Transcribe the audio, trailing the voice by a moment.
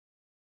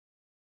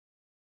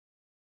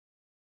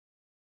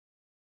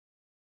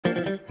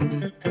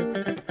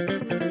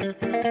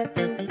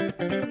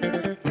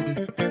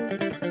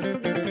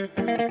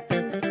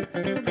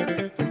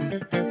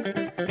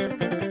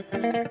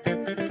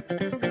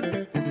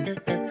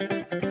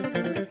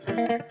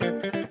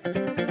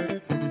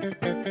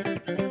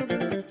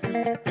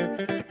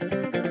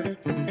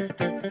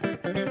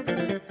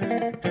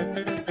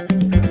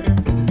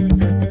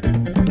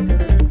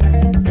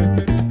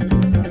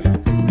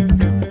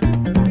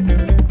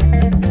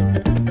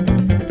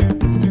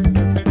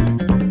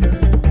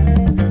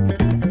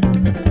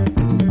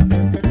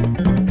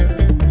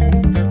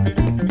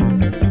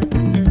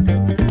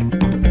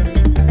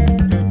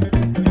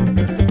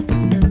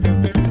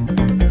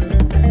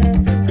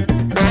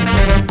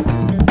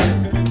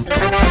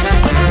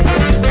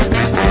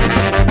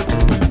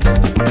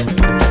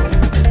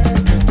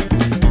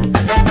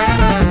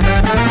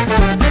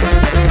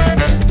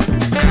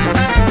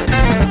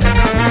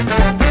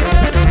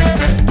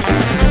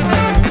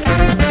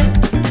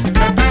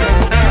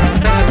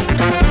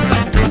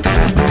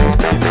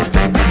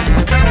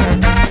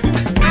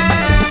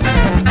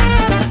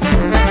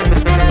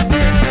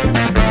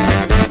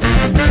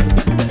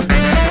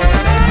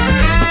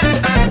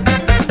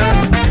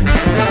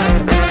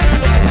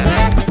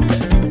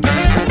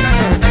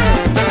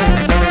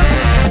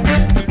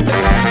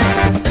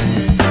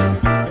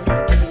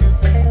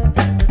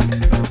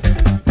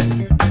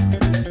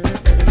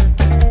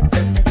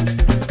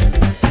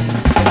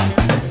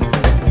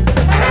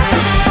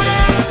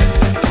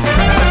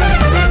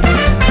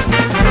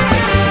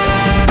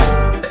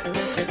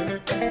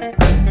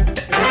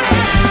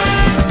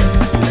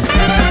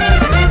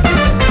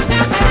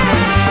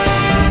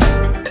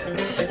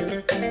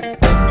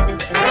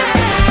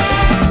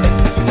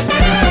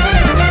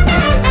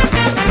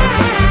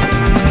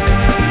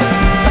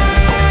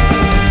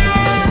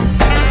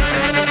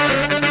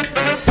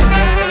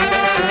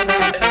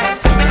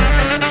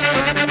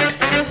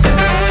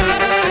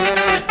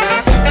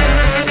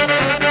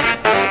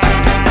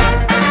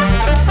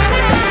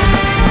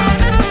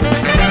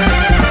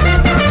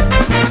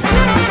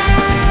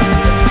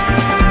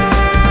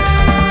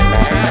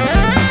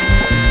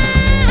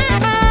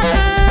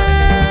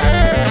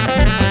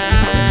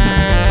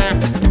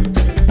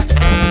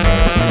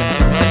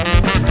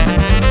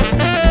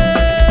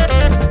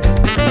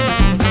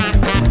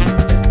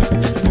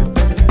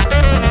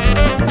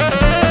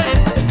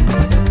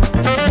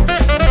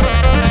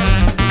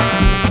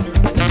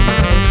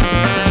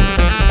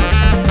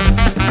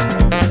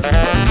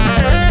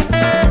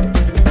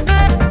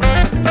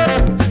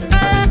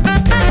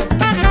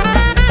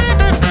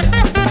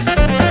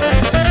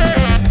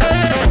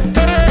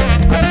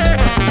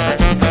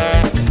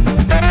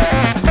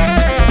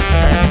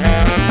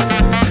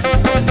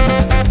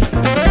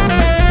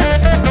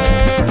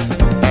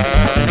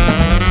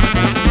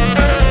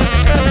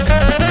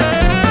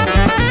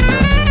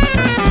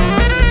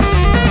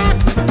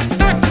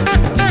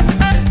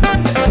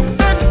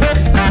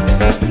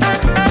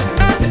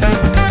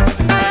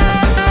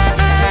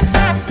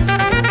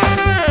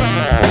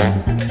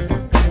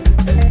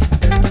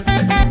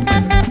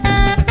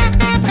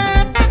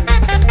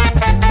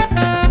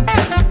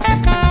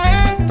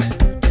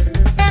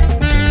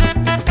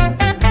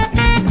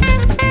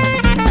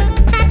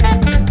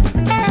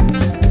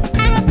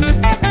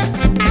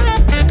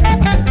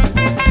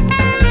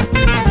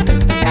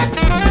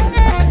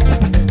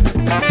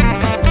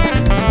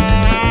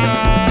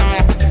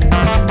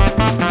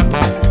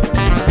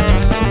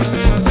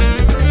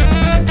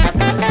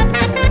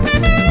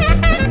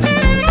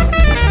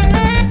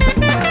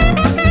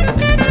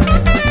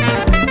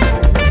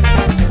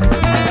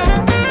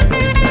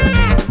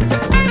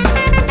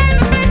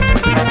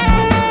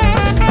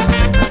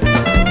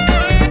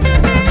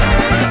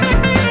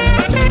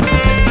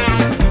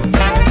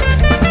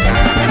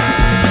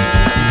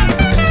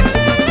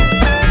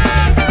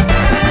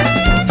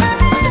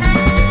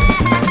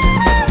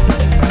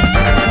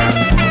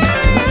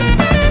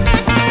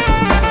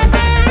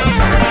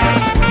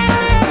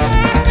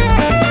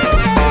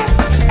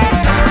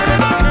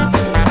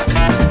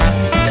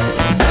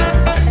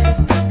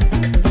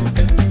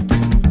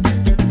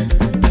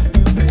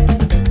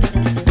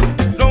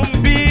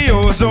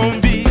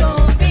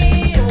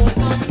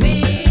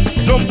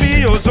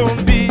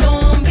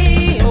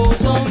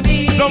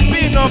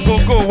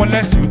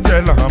unless you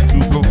tell her to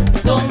go.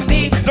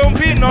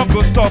 Zombie not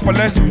go stop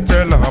unless you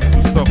tell her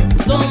to stop.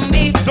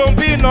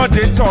 Zombie not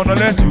dey turn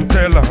unless you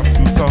tell her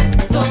to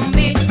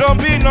turn.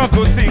 Zombie not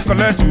go think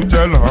unless you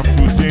tell her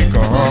to think.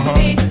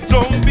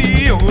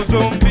 Zombie, oh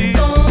zombie.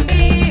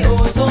 Zombie,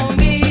 oh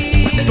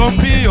zombie.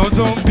 Zombie, oh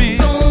zombie.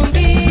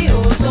 Zombie,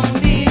 oh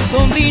zombie.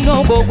 Zombie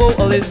no go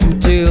unless you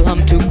tell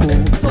him to go.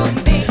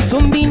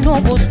 Zombie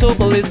no go stop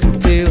unless you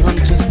tell him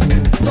to stop.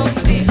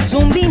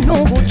 Zombie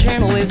no go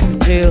turn unless you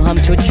tell him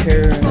to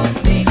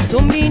turn.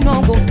 Zombie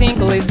no go think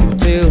unless you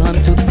tell him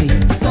to think.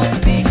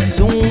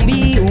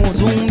 Zombie, oh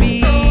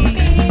zombie.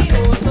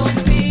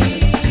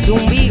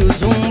 Zombie, oh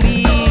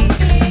zombie.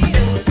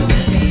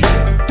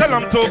 Tell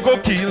him to go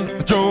kill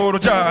Joro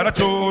Jara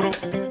Joro.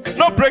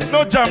 No break,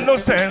 no jam, no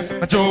sense.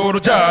 Na joro,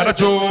 jara,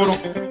 joro.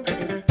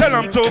 Tell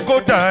them to go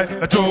die.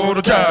 Na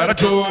joro, jara,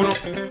 joro.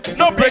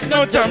 No break,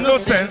 no jam, no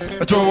sense.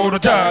 Na joro,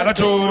 jara,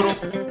 joro.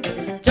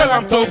 Tell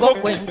them to go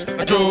quench.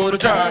 Na joro,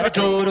 jara,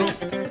 joro.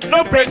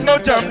 No break, no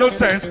jam, no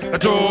sense. Na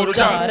joro,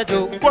 jara,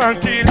 joro. Go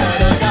and kill.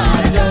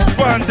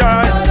 Go and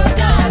die.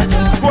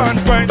 Go and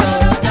quench.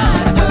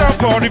 Put on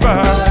for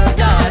reverse.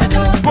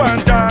 Go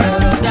and die.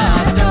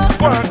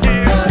 Go and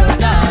kill.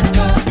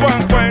 Go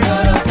and quench.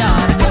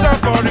 Put on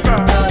for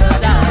reverse.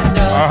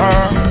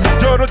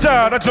 Joro,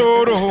 jara,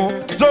 joro.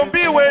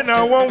 Zombie way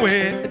now one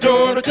way.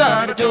 Joro,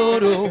 jara,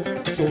 joro.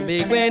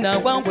 Zombie way now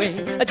one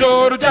way.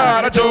 Joro,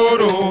 jara,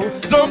 joro.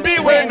 Zombie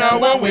way now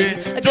one way.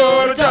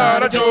 Joro,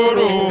 jara,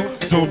 joro.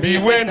 Zombie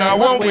way now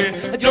one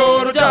way.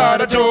 Joro,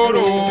 jara,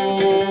 joro.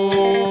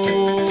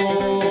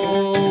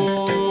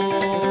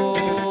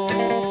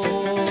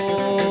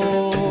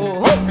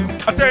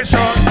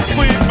 Attention,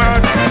 quick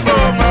match,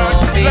 slow match,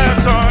 left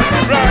turn,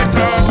 right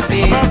turn,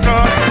 left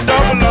turn,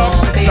 double up,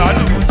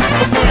 salute,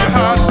 open your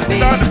hands,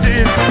 down the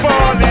teeth,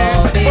 fall in,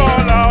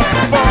 fall out,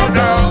 fall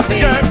down,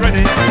 get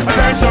ready.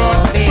 Attention,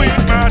 quick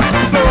match,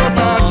 slow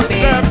match,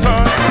 left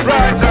turn,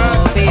 right turn,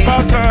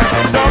 about turn,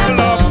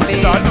 double up,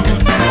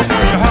 salute,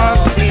 open your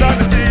hands, down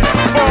the teeth,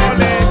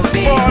 fall in,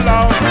 fall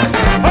out.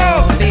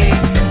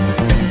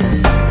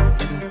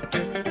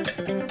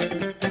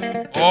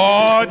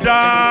 Order!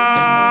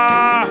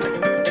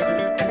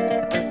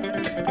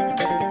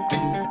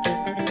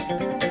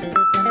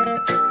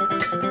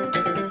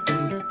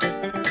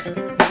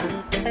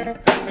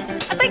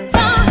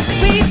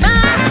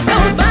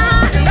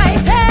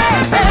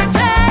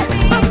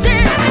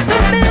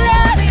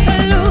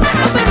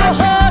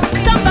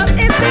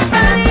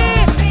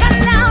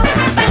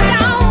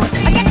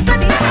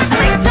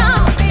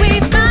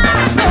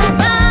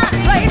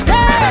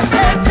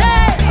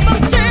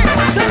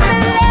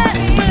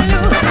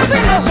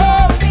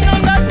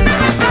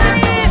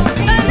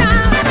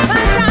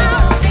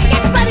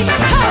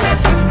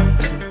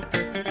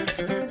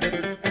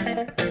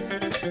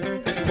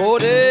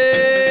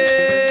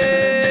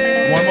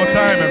 One more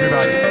time,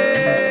 everybody.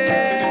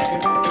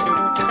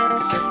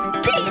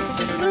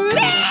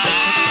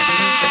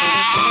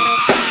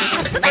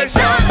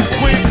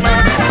 Quick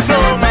man,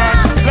 slow man,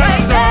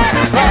 left turn,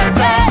 right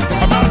turn,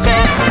 about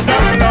turn,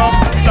 double up,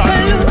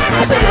 salute,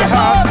 open your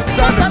heart,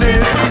 down the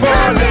teeth,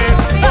 fall in,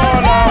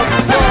 fall out,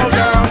 fall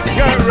down,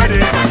 get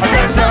ready,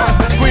 attention,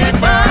 quick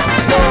man,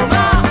 slow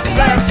man,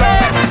 left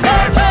turn,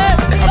 right turn,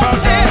 about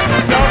turn,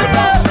 double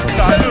up,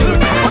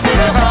 salute, open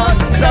your heart,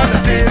 down the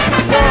teeth,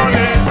 fall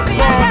in,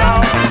 fall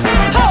out.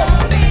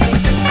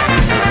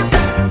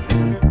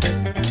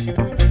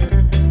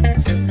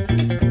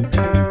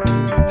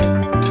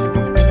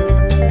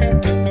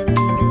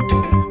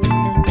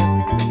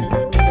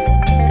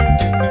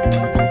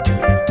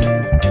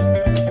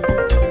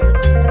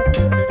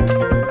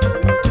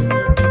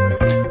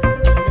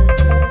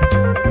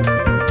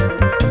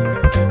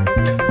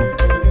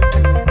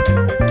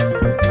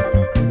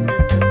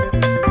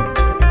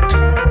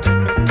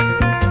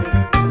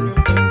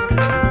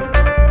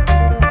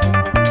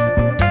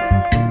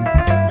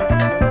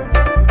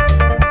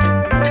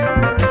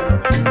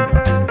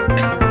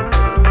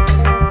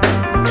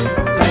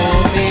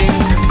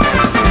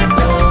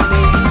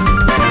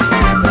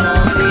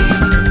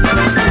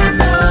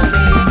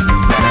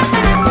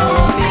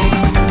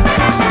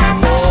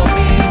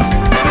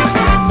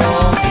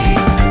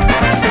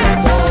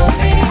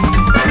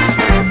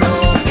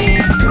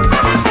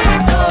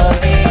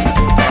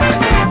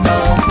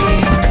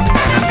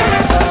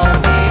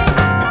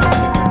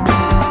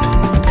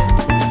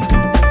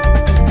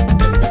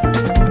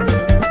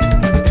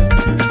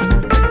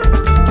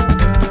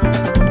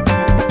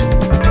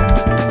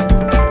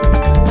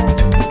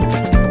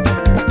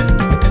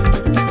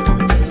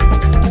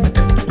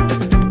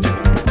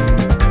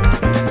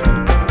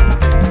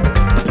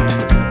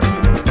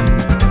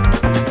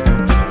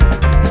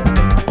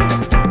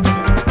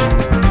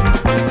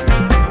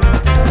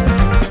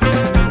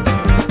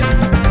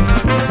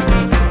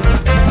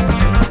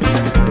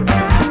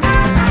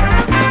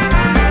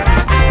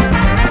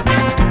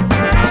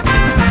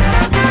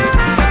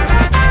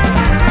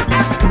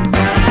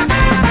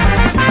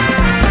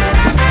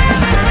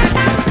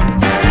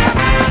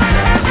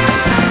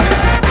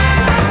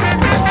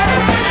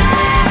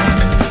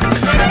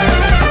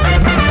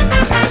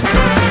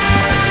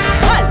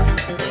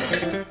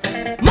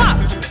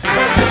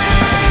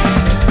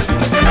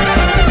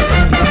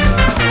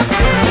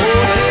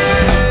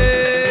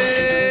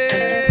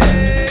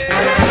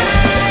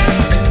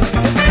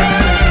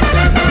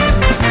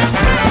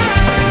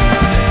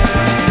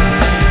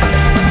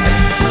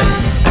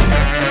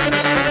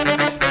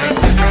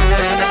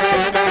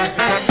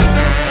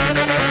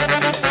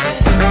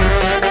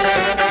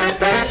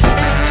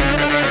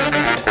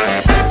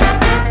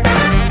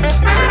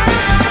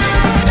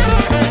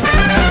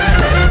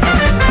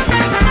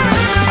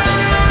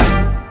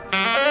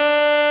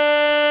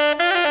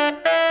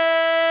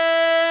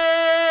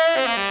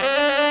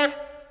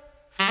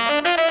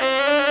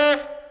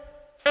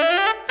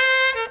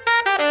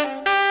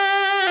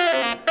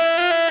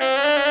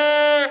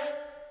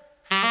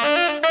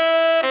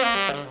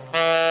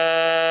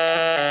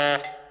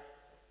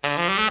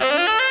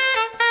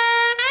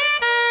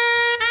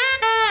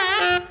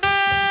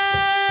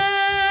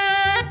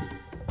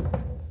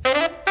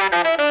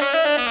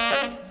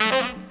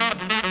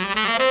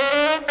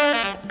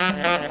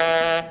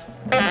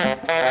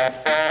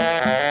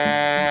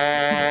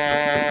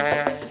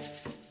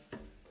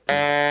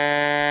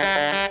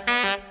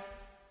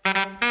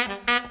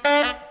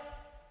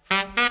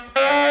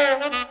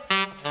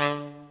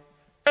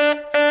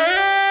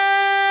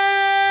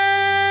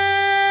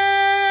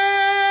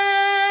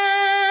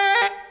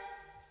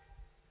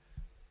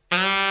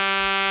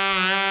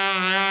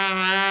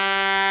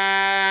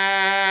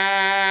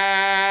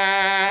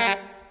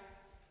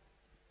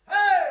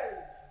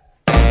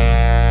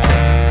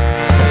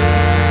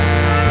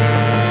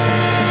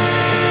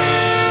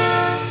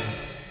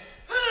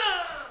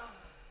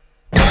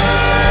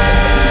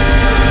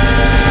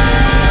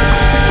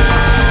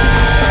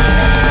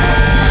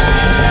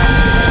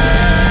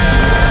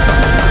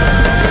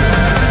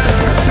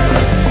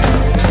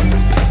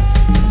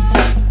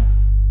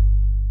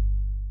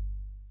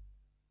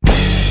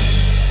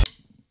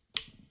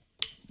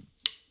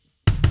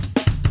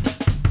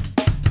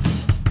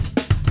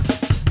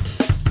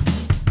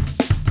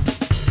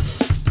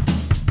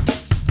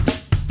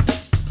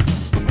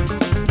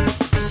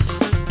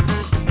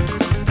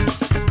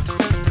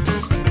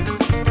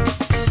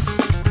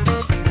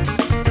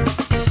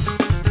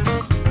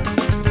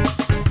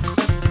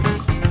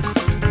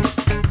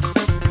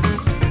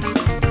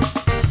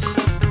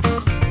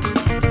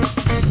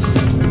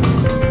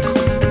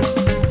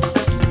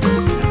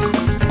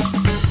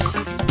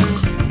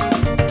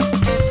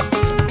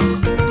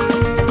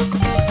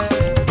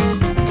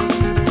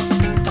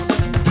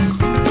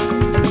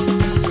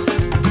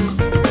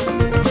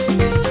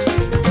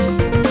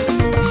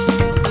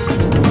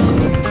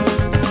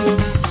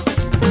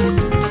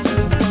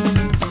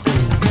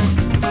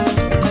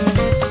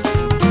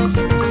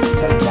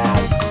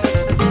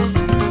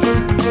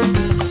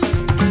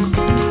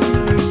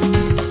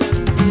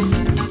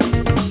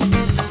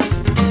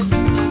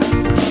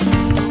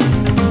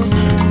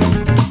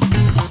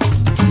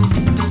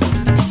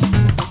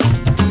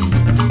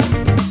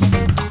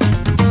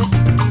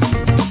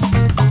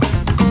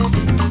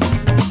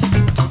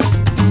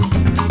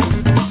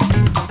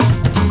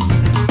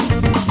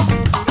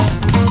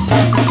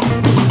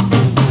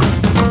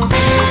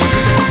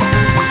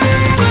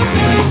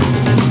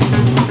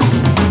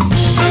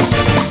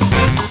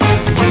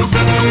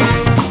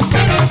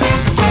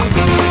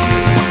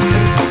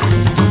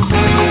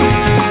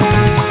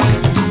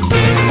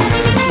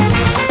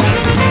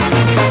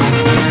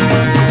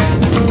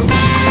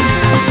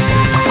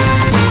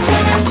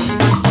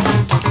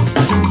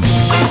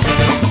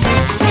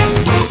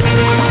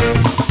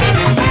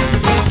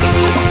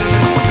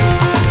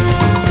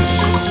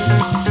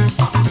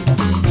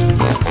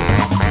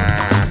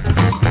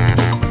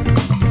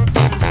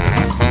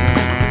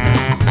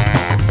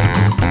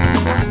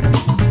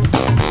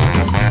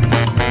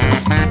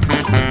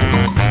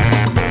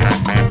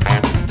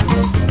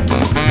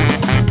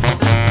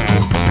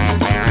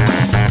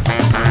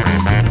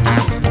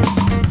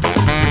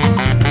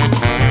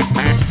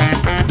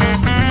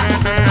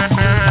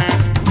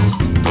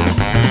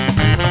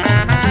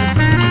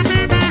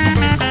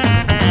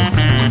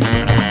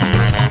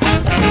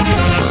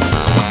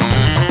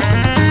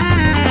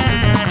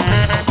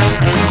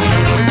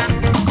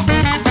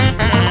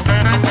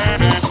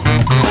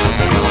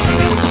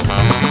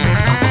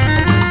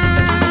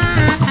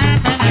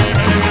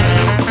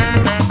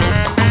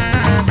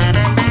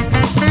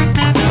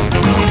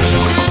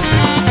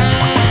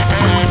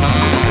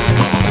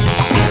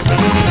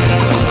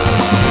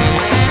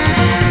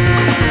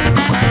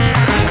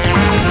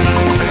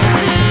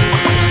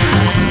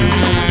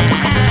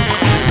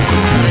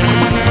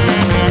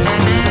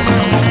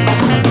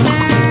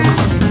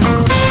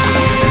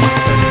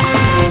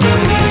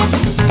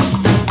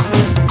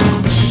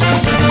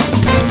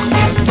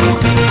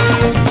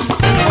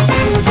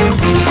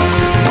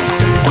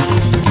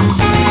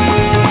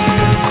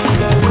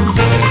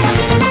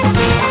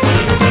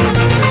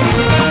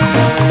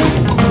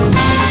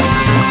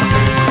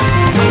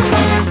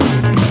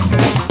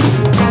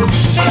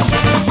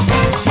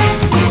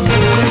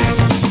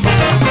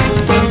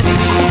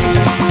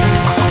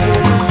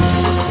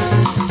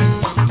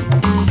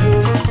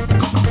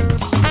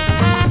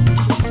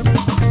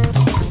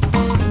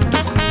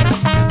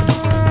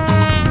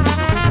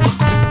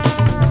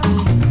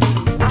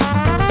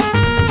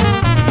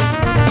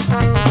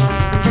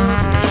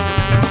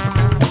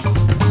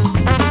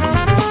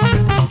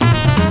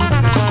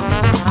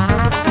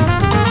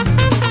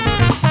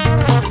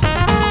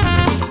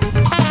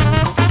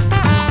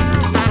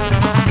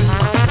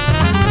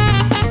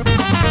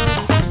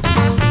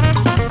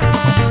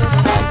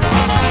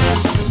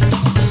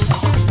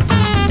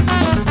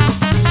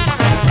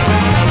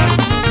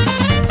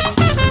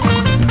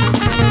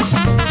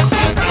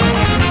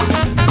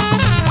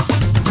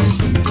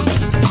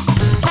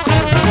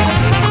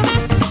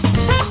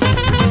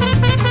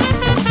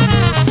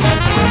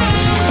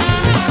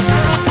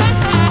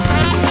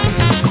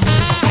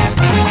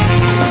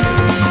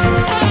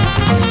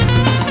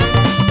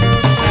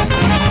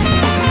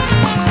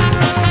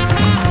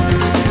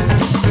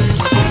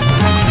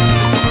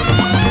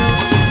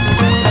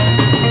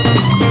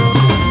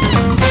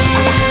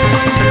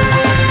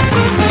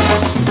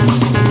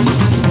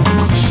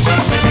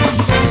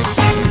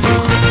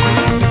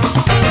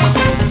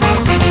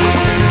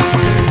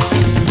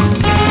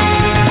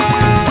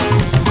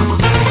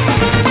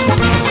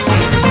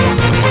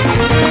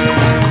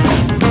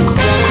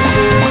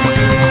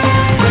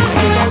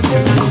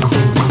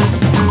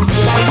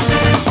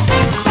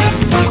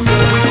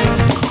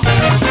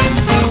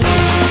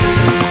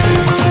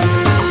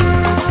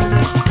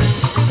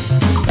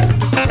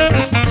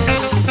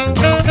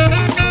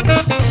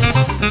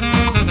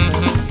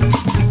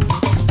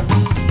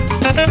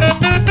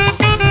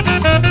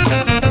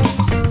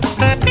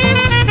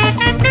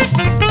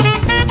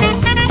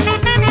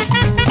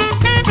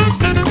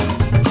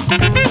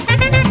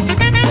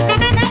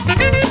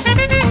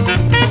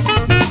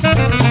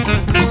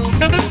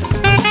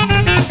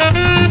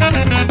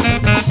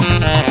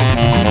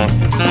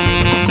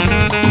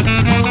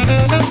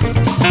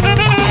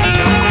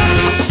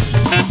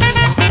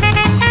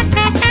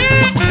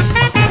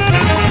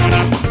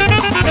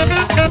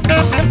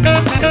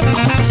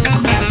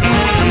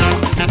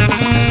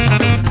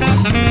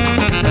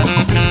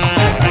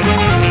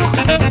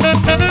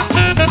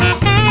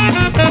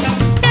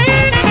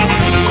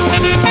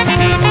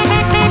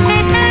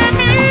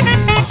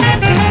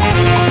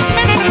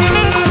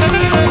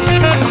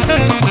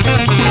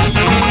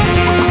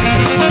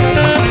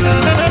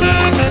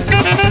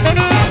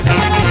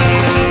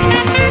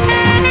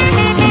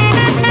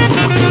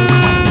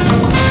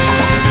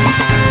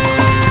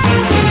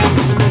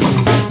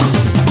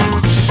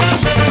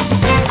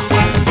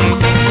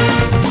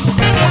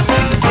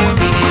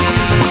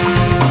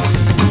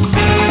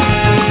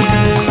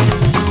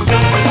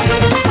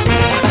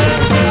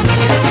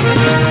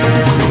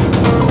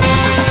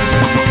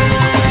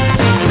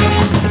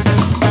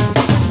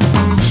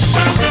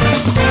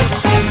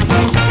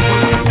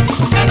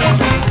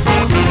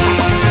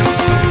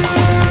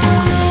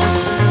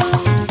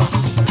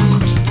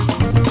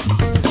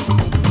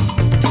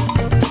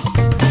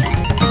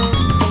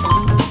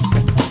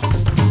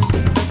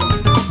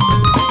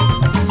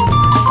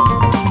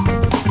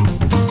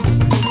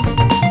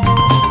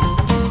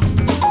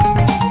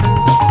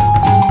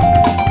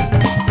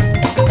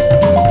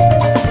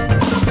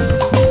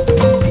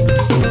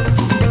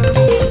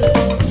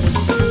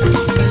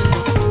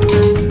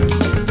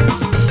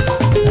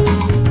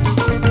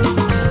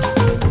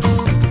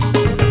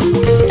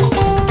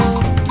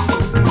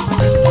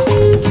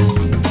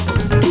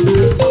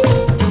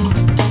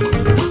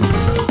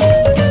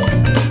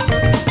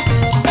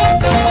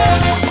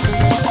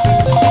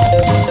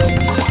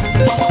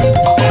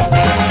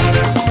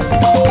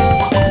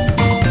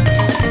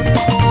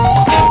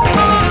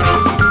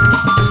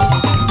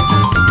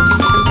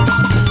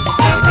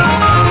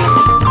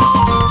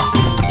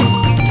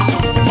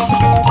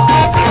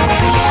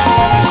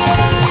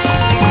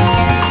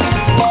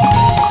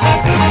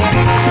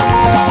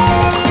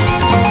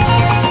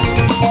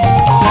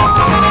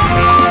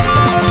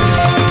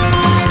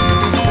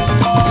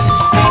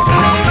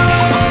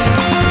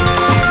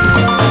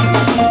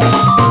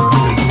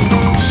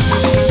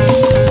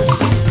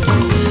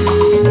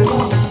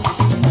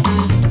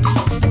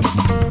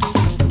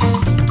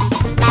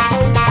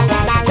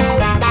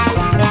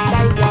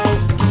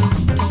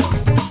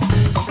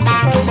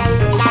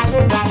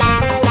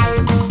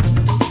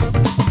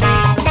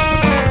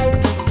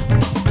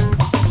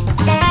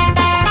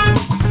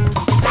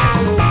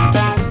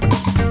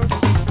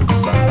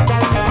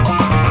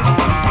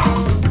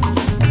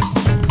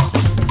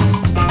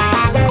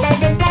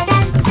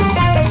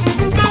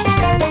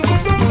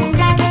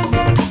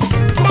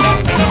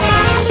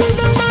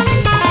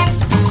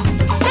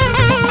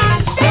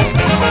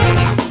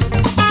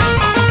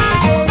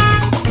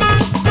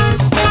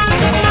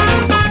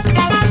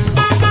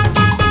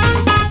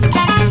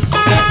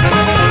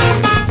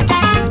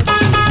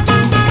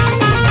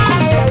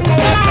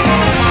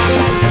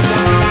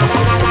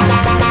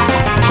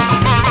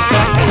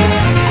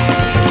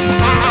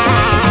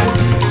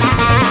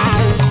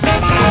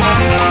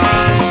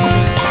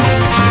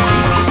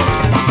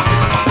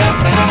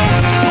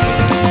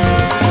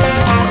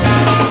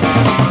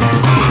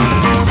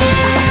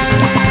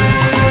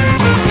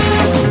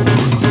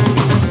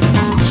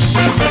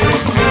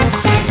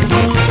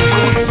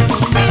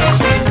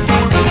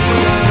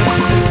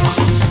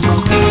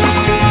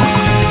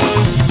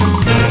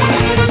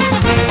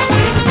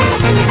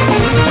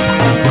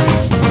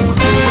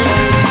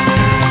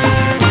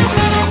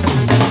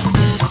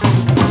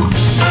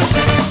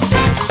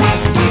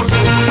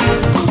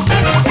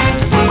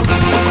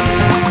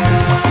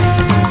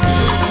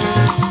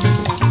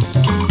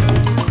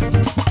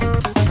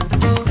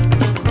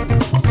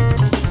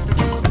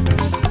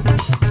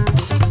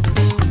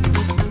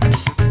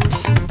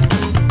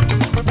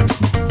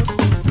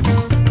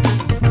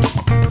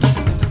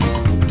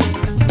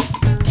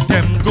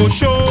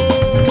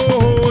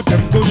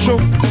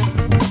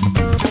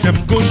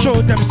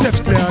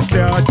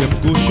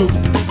 show.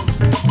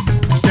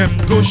 Them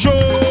go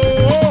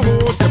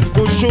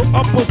show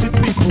opposite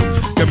people.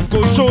 Them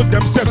go show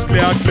themselves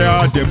clear.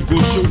 Them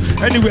go show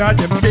anywhere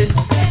them day,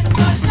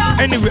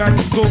 anywhere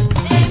them go.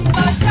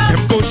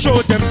 Them go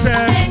show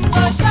themselves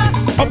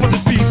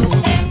opposite people.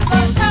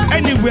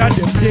 Anywhere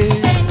them day,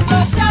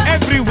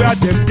 everywhere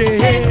them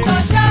day.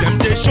 Them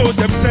they show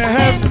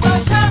themselves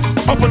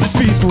opposite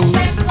people.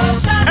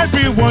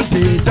 Everyone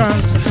they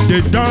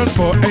dance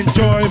for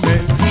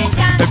enjoyment.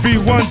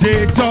 Everyone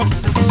they talk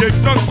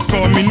for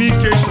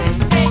communication.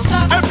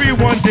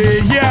 Everyone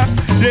they hear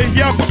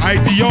for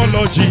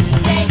ideology.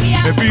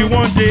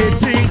 Everyone they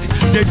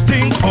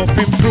think of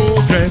in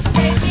progress.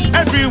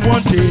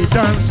 Everyone they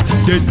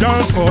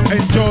dance for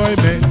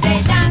enjoyment.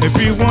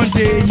 Everyone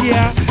they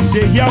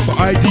hear for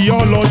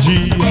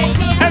ideology.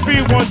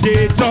 Everyone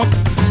they talk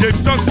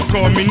for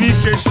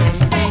communication.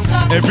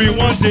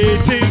 Everyone they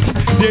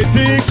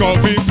think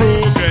of in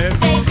progress.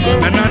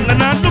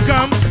 Na look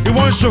he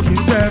won't show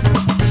himself.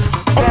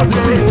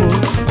 Opposite people,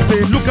 I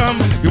say look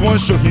he won't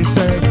show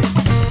himself.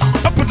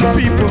 Opposite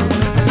people,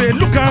 I say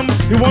look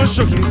he won't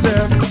show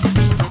himself.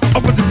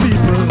 Opposite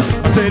people,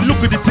 I say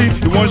look at the thing,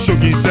 he won't show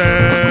himself.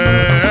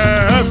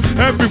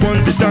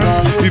 Everyone they dance,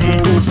 him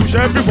go push,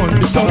 everyone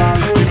they talk,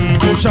 him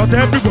go shout,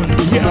 everyone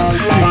they hear,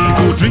 him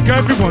go drink,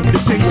 everyone they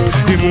think,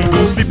 him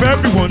go sleep,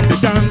 everyone they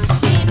dance,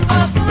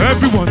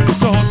 everyone they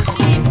talk,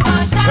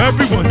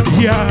 everyone they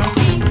hear,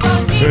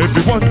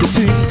 everyone they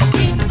think,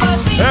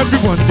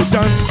 everyone they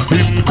dance,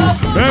 him go,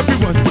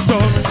 everyone they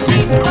talk,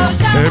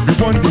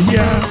 everyone they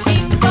hear,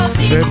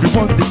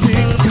 everyone they think.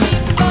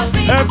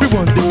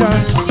 Everyone they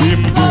dance,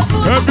 him go.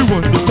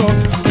 Everyone they talk,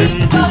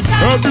 him go.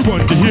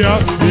 Everyone they hear,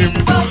 him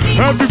go.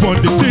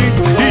 Everyone they think,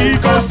 he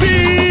can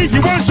see. He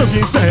won't show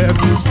himself.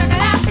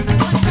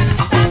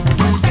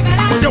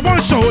 They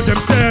won't show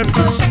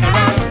themselves.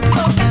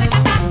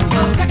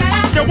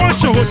 They won't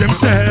show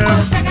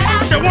themselves.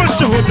 They won't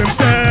show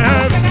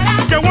themselves.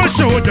 They won't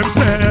show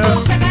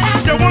themselves.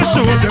 They won't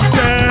show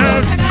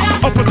themselves.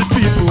 Opposite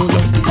people.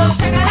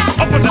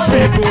 Opposite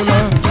people.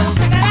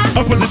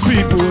 Opposite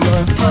people.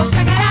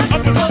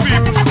 Opposite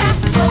people.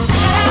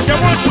 They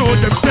won't show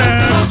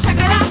themselves.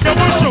 They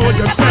won't show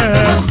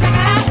themselves.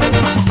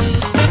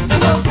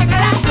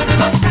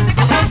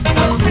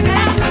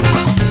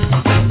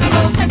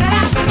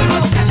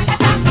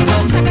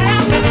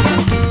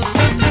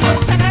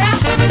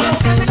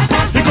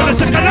 You gonna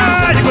shakara,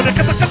 you gonna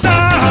kata kata.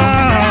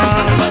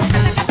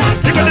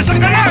 You gonna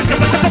shakara,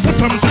 kata kata, put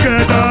them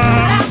together.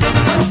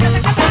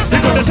 You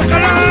gonna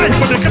shakara, you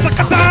gonna kata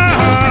kata.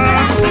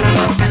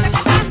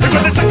 You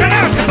gonna shakara,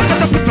 kata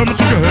kata, put them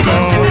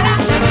together.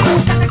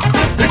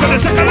 You gonna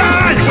shakara,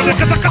 you gonna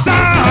kata kata.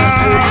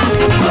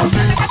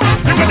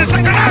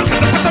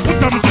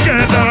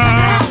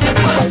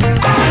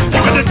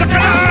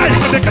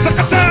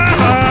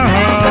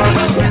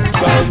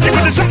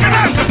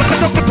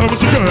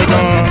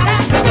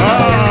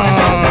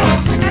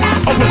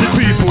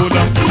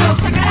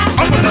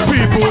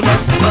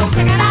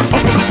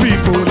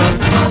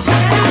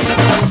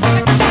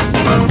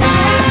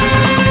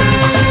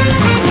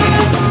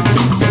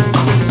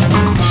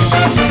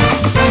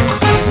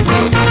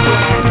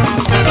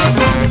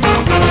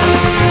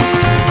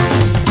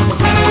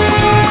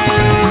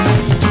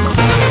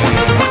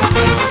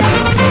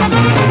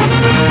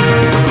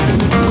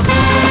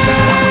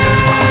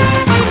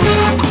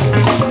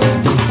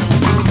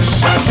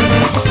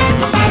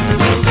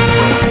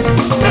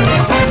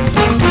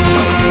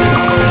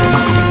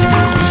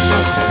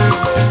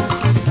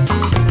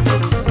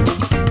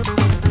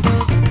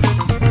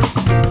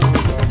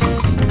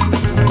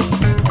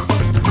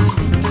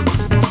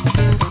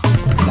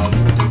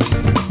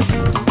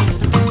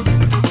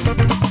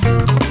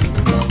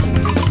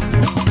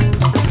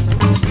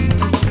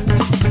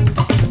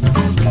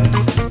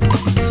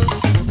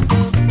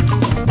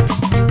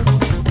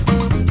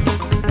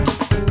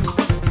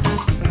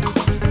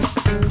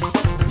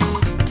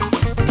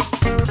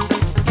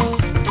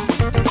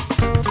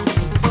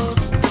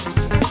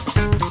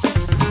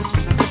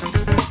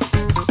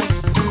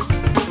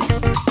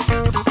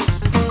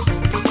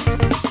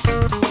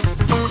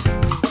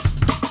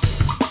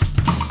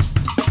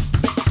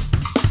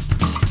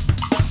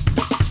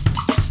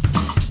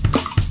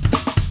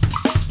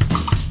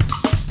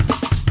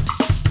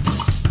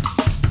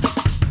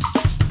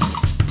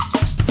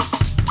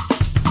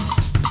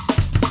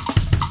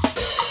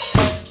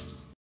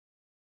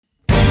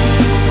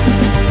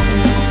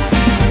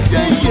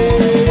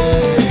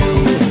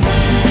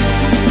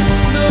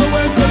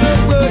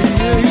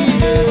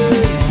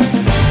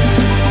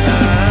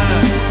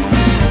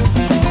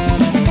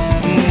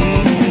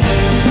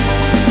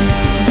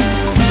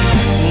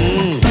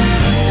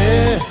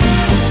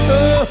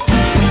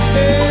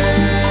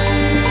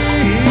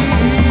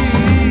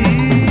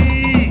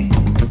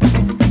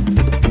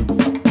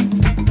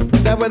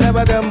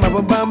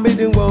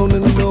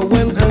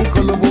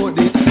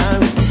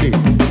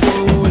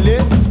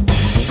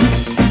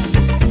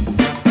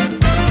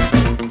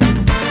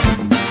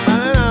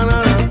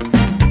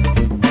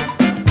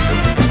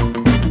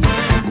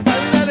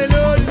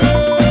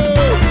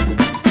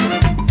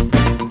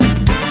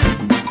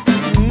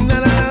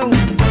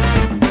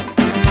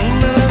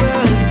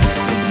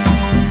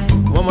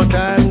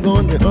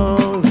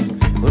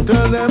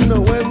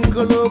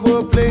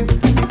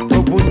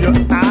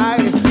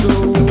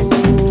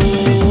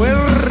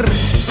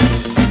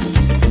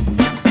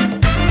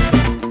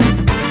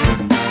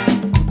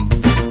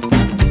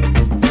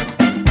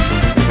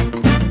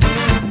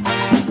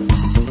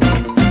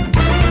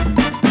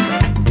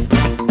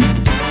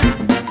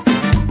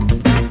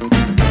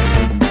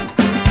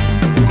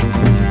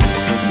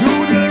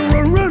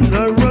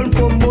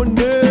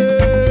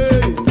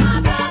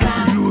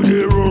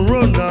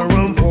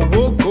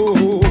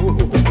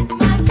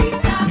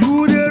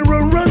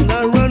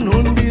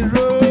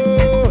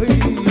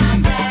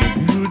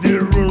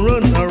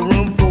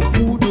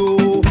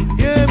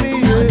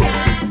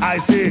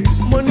 say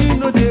money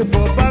no day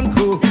for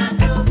banco,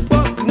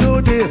 buck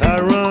no day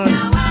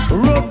around,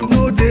 rope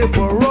no day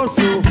for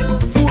Rosso,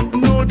 food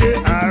no day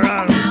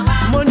around,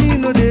 money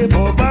no day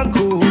for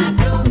banco,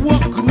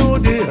 work no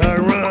day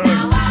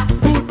around,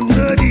 food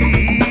no day.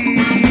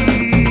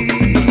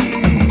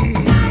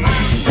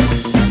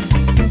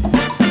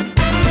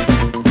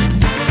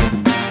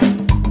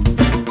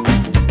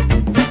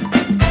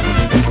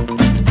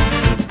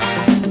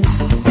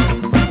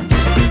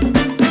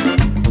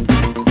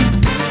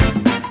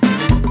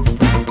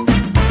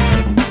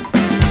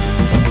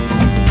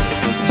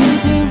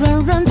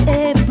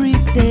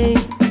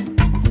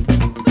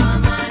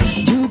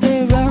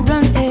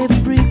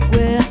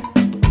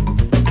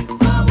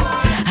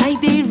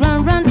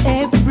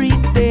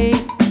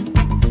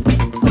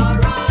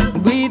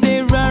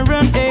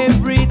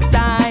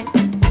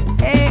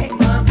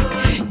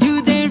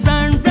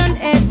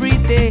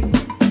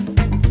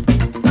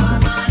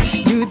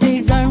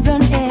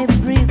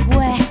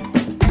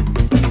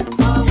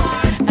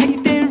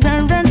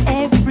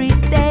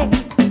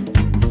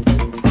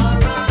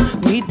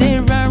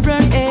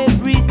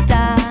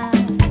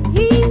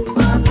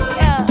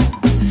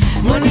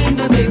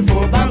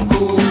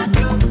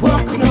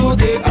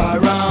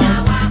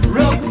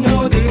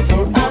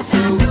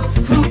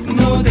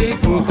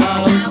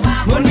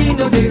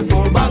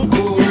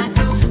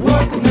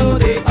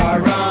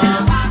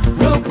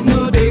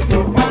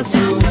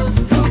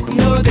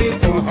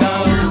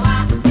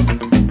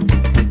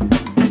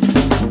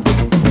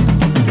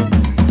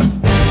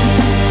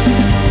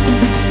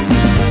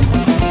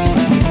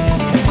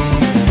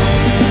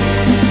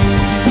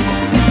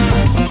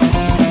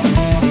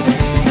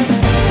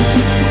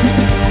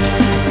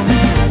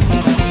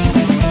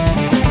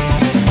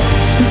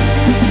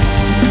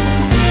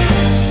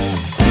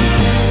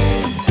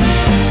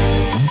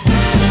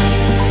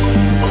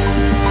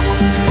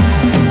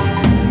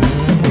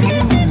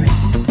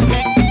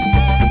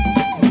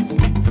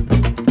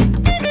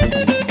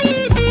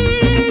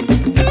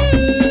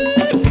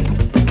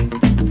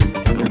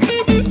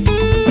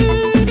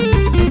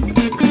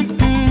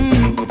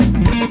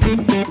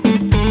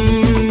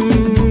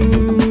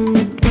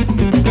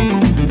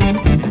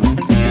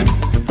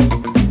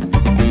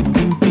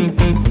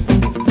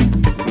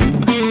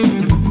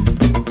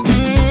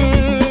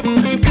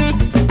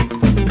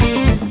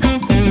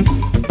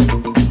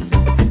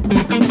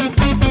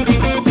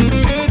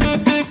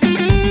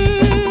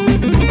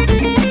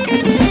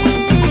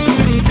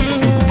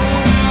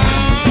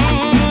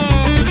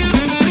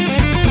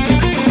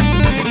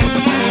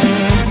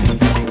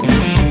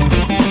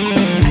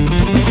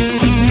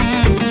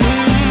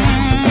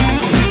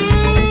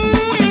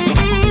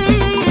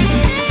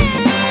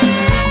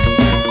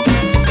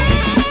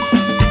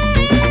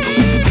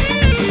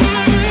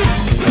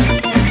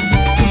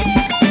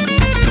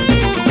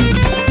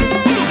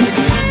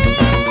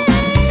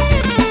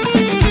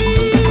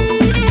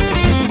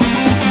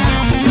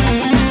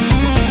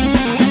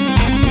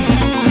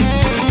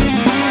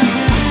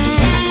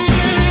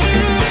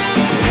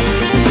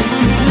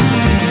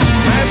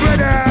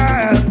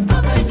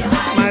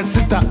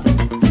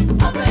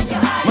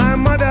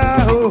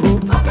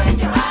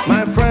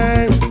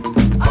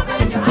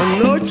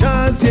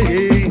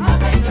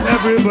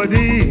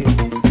 Everybody,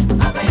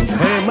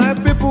 hey my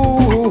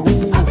people,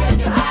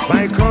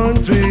 my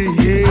country,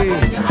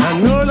 yeah.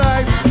 And no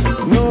life,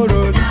 no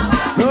road,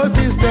 no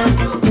system,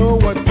 no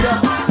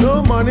water,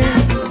 no money,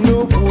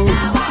 no food,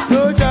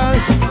 no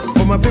chance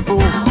for my people.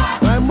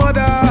 My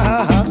mother,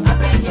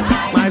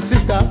 my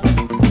sister,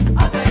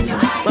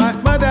 my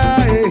mother,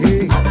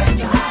 hey,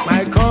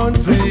 my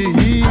country.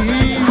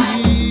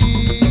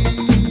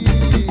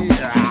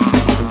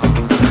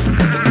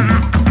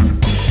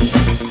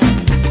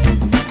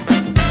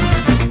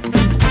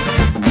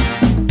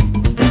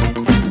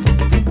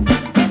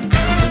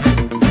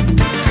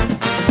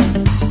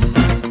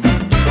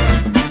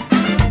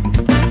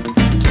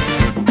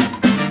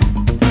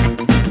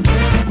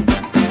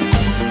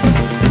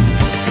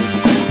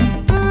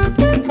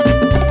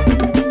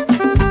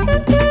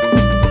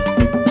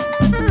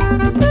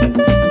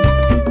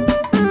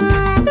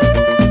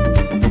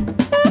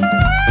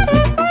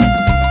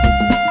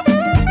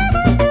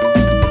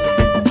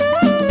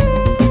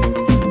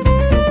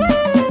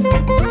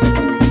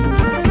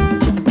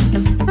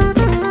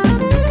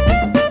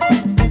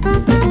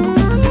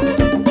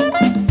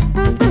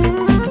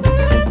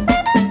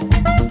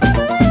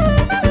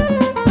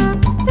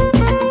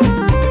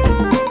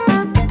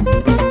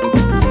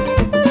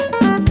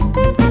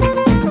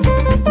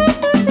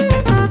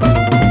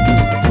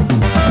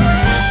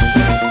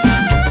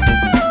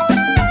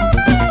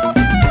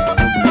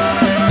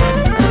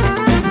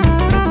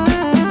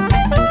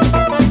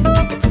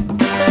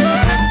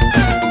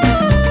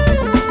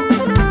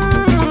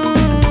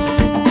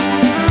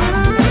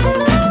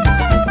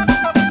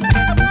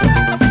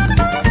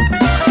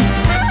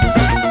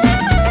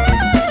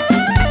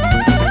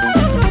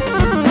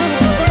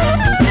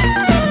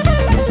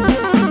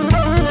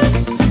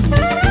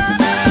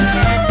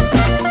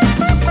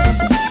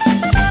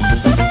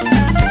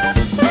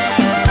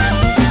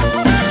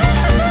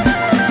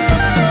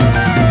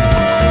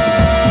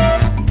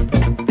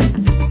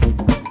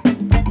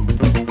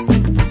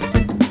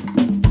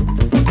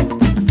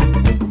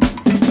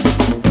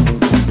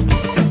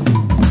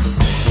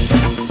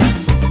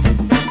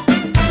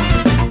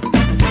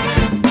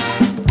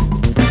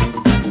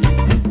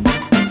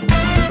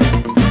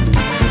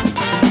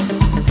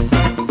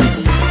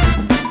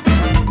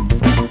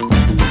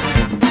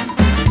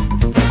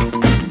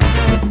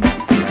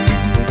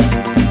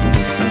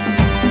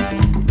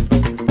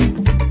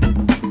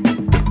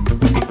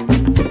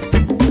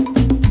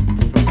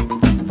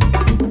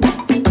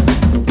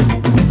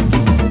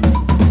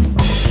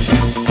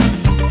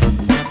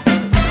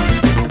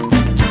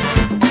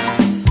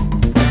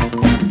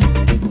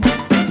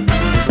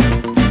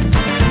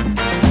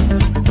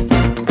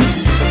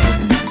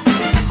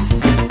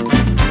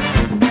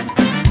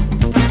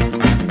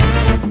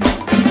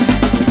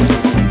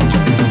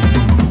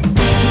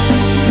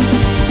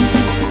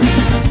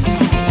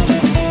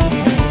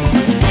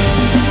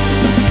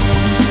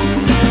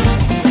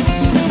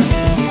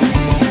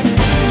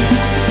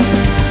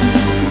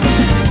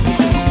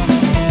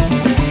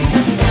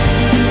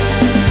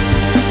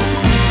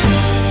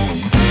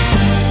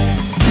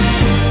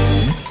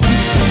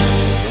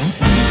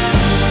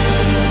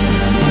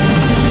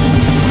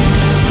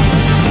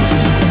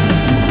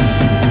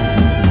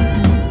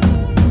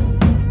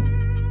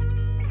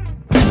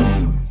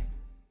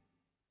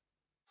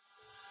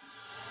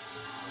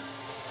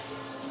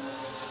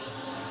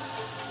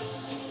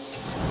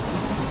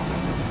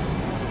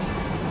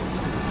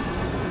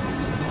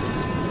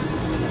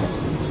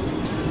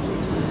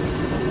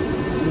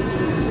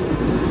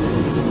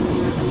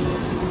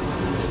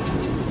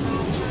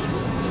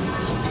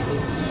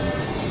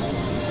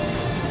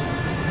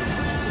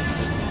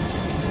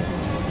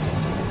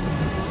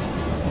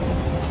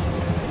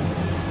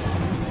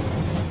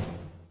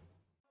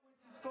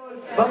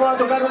 vamos a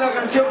tocar una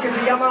canción que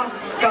se llama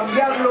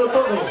Cambiarlo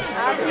Todo.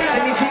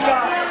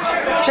 Significa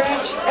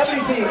change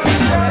everything,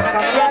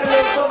 cambiarlo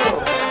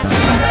todo.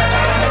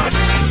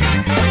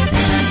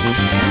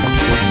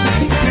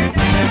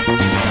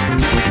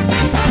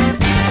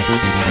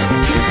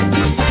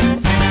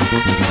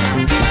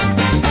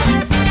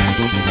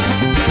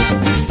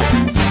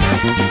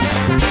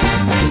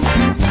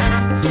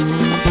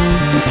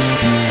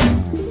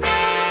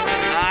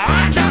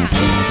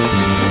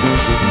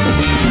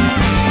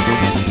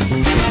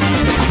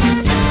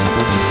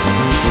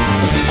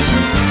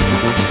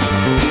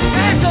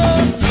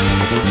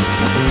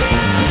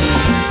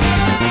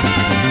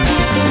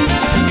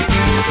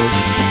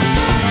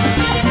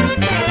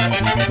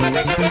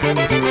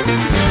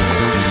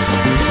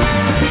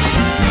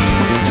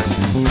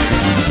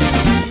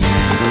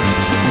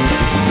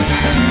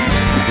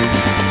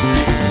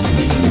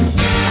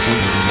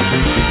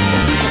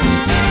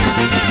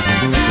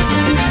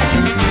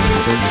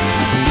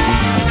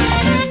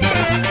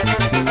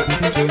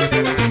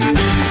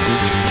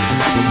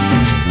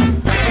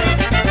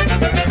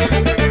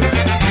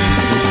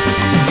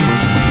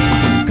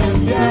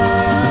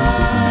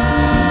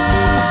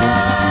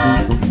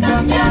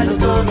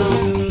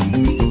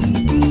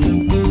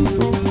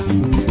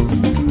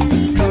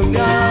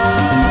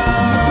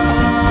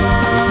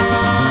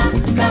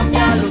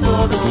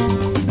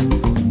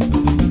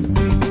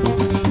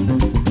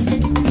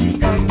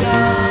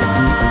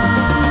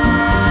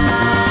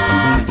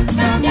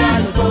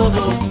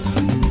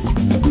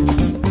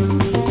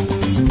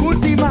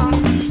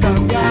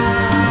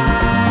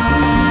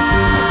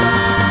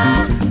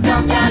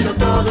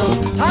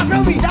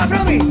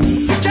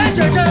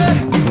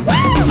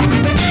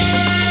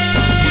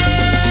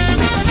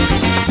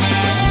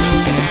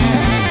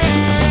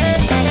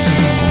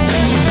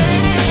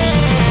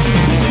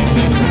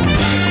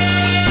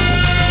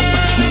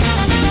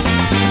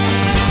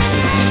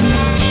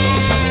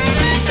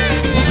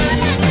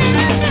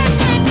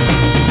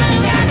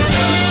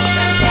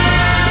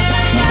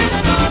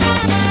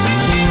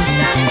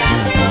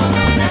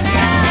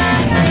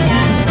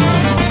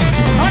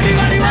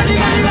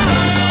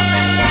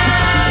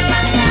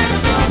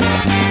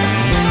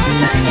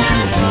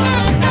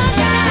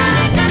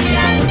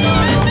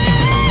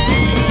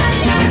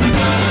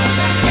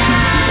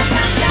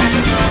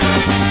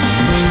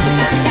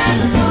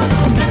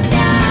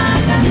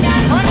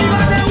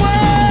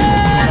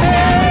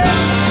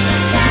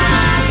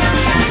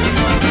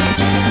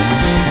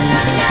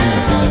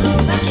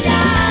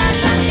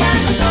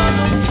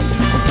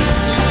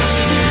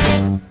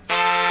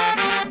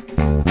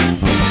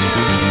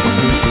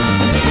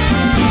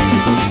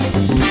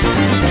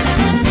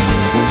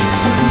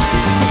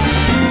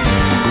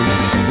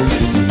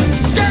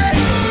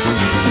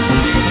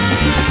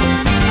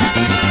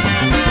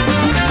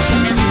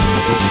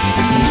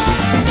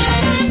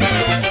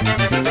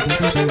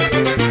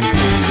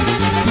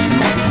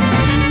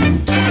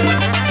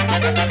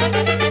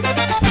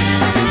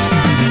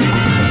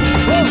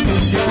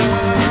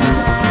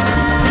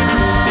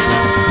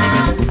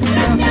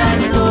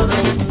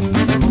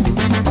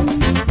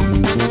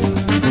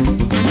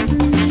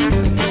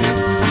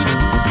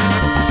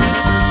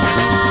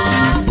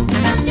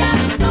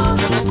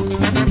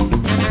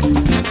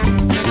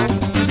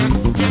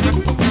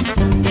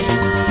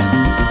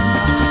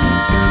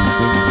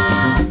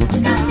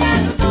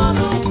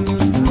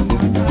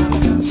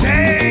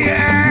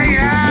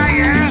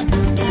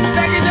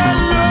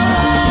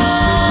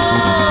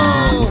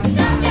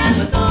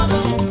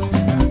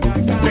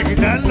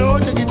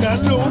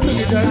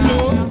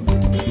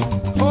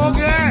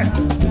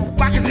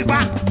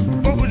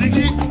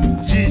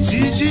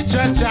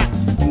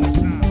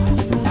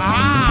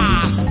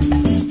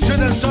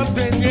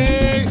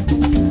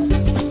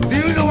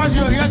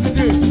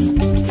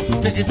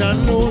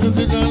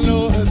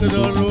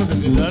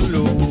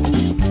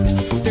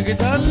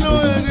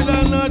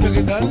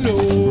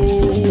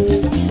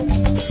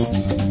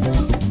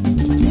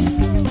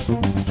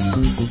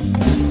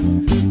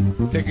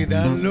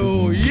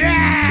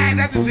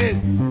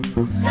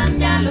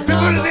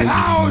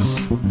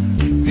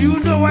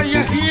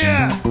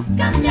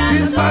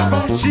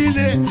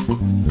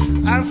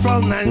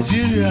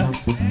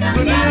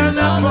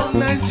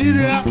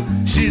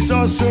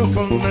 Also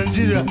from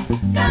Nigeria,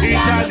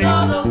 Italy,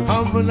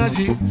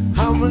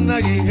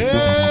 Hamanaji,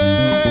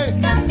 hey!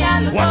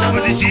 What's up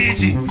with the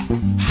city?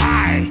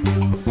 Hi!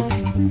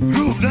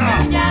 Groove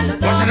now!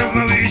 What's up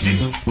with the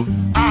city?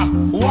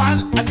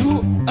 1,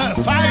 2,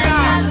 fire!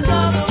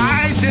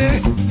 I say,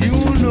 you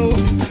know,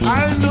 I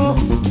know,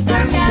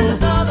 them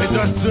know. It's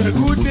just a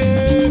good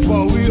day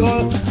for we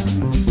all.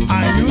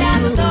 And you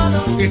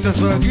too, it's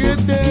just a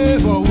good day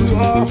for we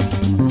all.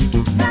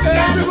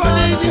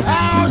 Everybody in the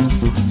house,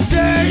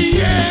 say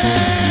yeah!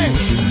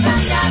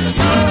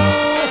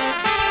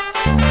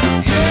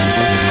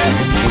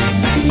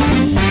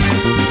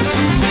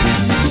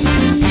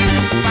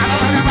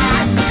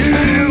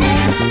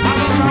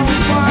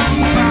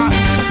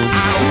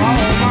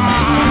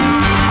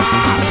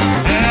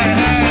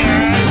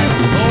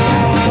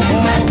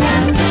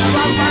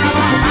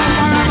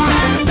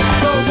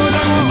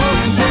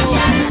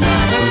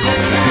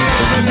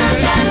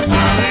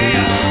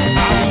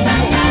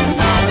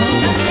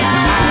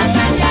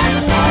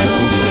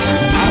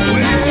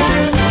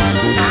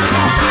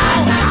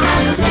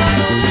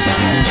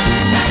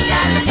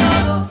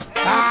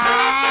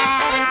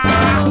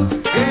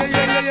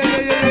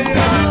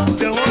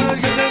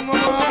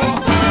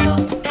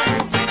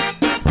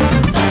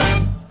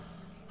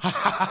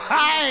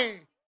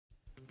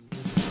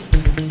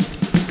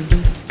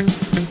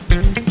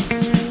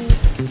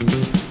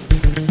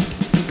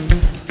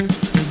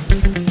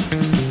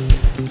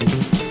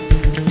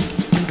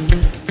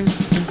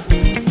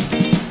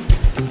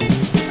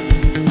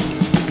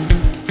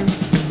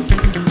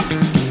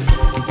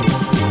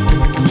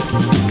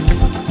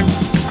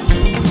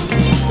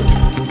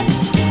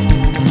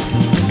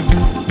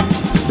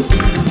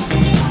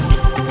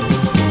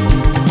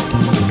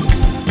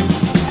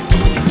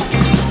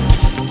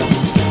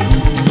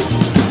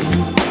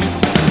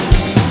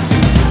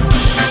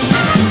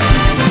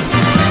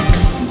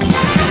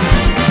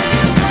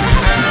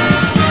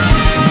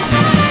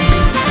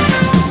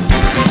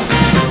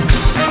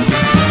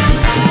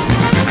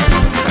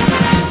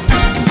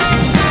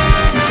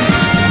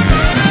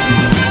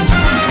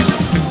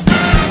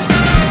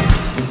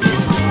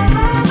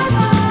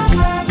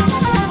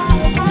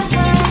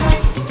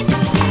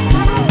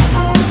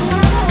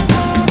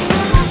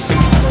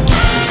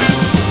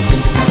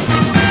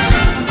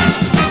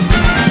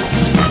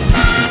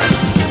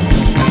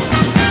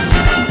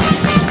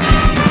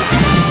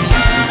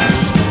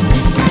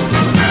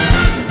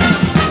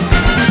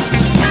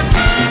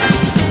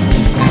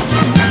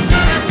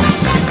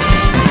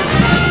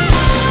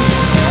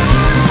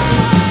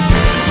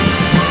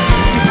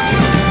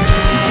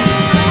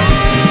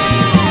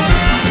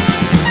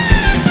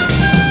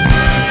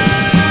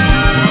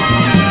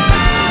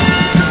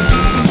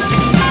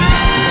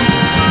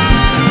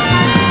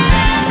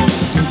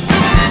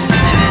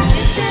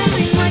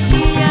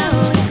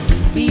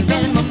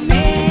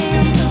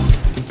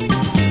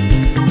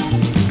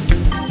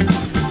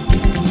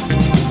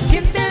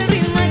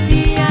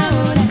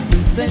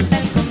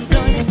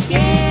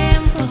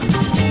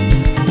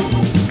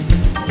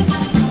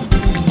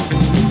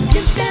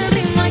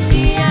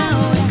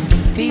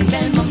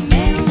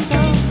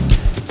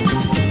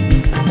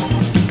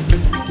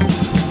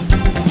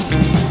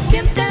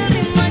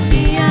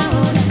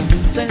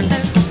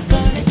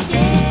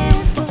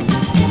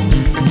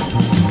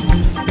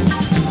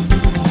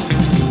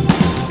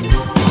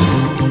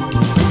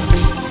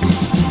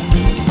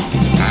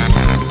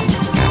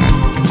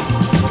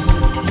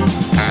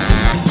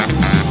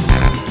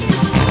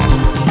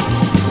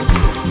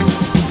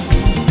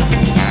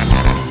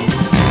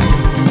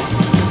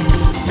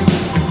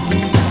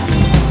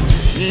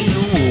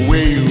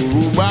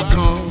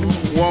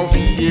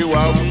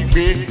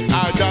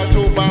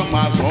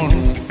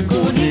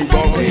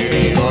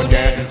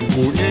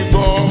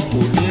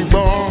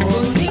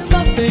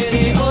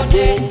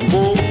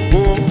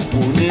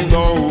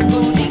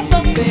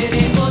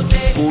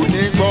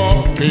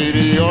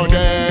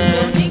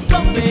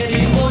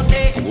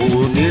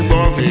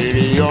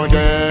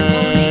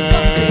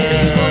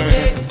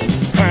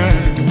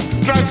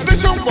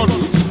 translation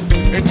follows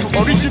into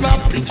original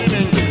pidgin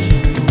English.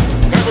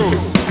 That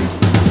goes.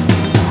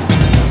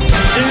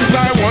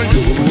 Inside one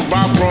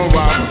Yoruba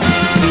proverb,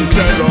 they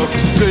tell us,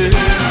 say,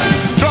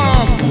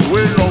 dog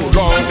will no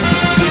loss.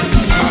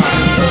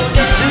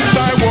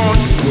 Inside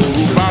one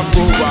Yoruba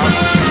proverb,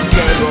 they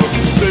tell us,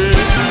 say,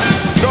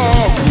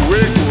 dog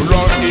will no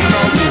loss.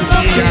 Enough will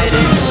hear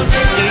we soul.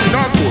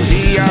 Enough will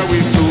hear we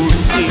soul.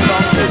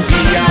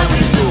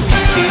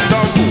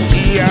 Enough will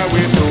hear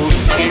we soul.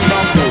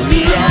 Enough will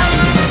hear.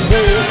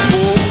 Oh,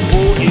 oh,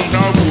 oh,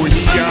 enough will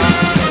hear.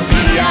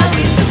 Hear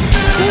we soul.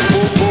 Oh,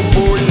 oh, oh,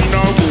 oh,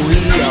 enough will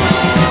hear.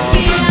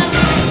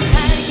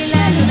 Que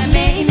la luna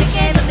me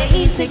quedo de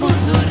ir según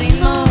su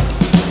ritmo.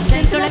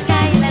 Centro la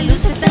calle, la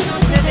luz esta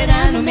noche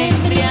verano me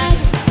embriaga.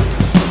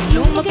 El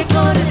humo que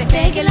corre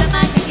despegue la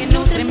magia que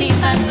nutre mi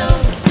paso.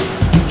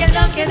 Y el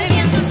toque de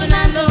viento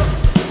sonando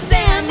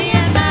sea mi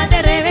alma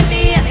de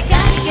rebeldía.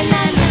 Dejar que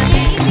la luna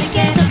me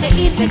quedo de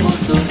ir según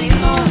su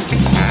ritmo.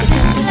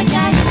 Centro la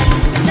calle, la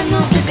luz esta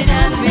noche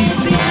verano me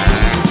embriaga.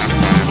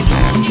 El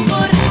humo que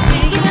corre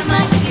despegue la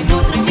magia que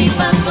nutre mi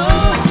paso.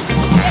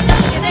 Y el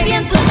toque de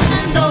viento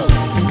sonando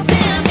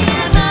sea mi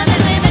alma de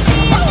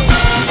rebeldía.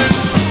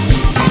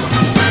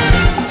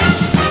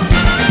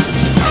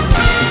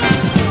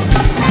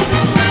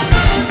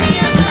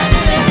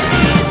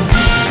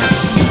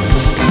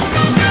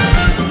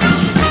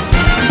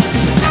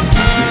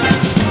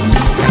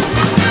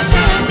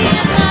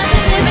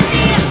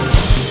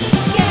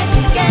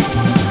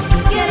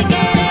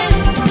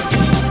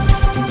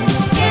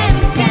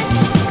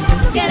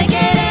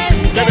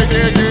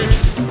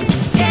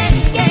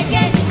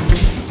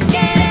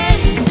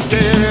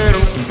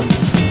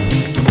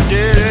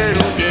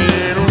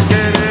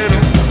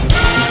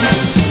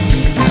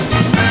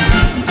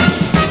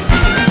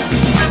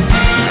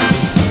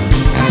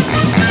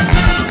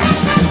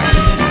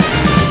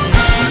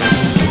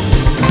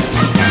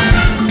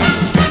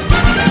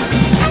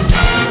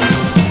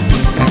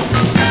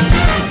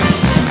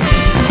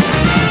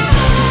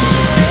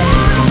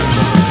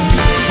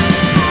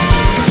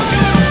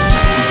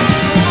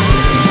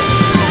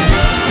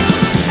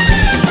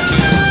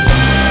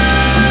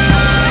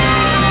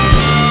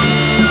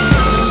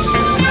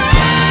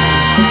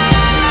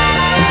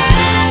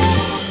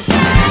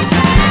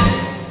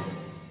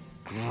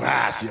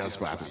 Gracias,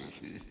 papi.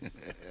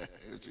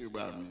 What you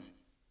about me?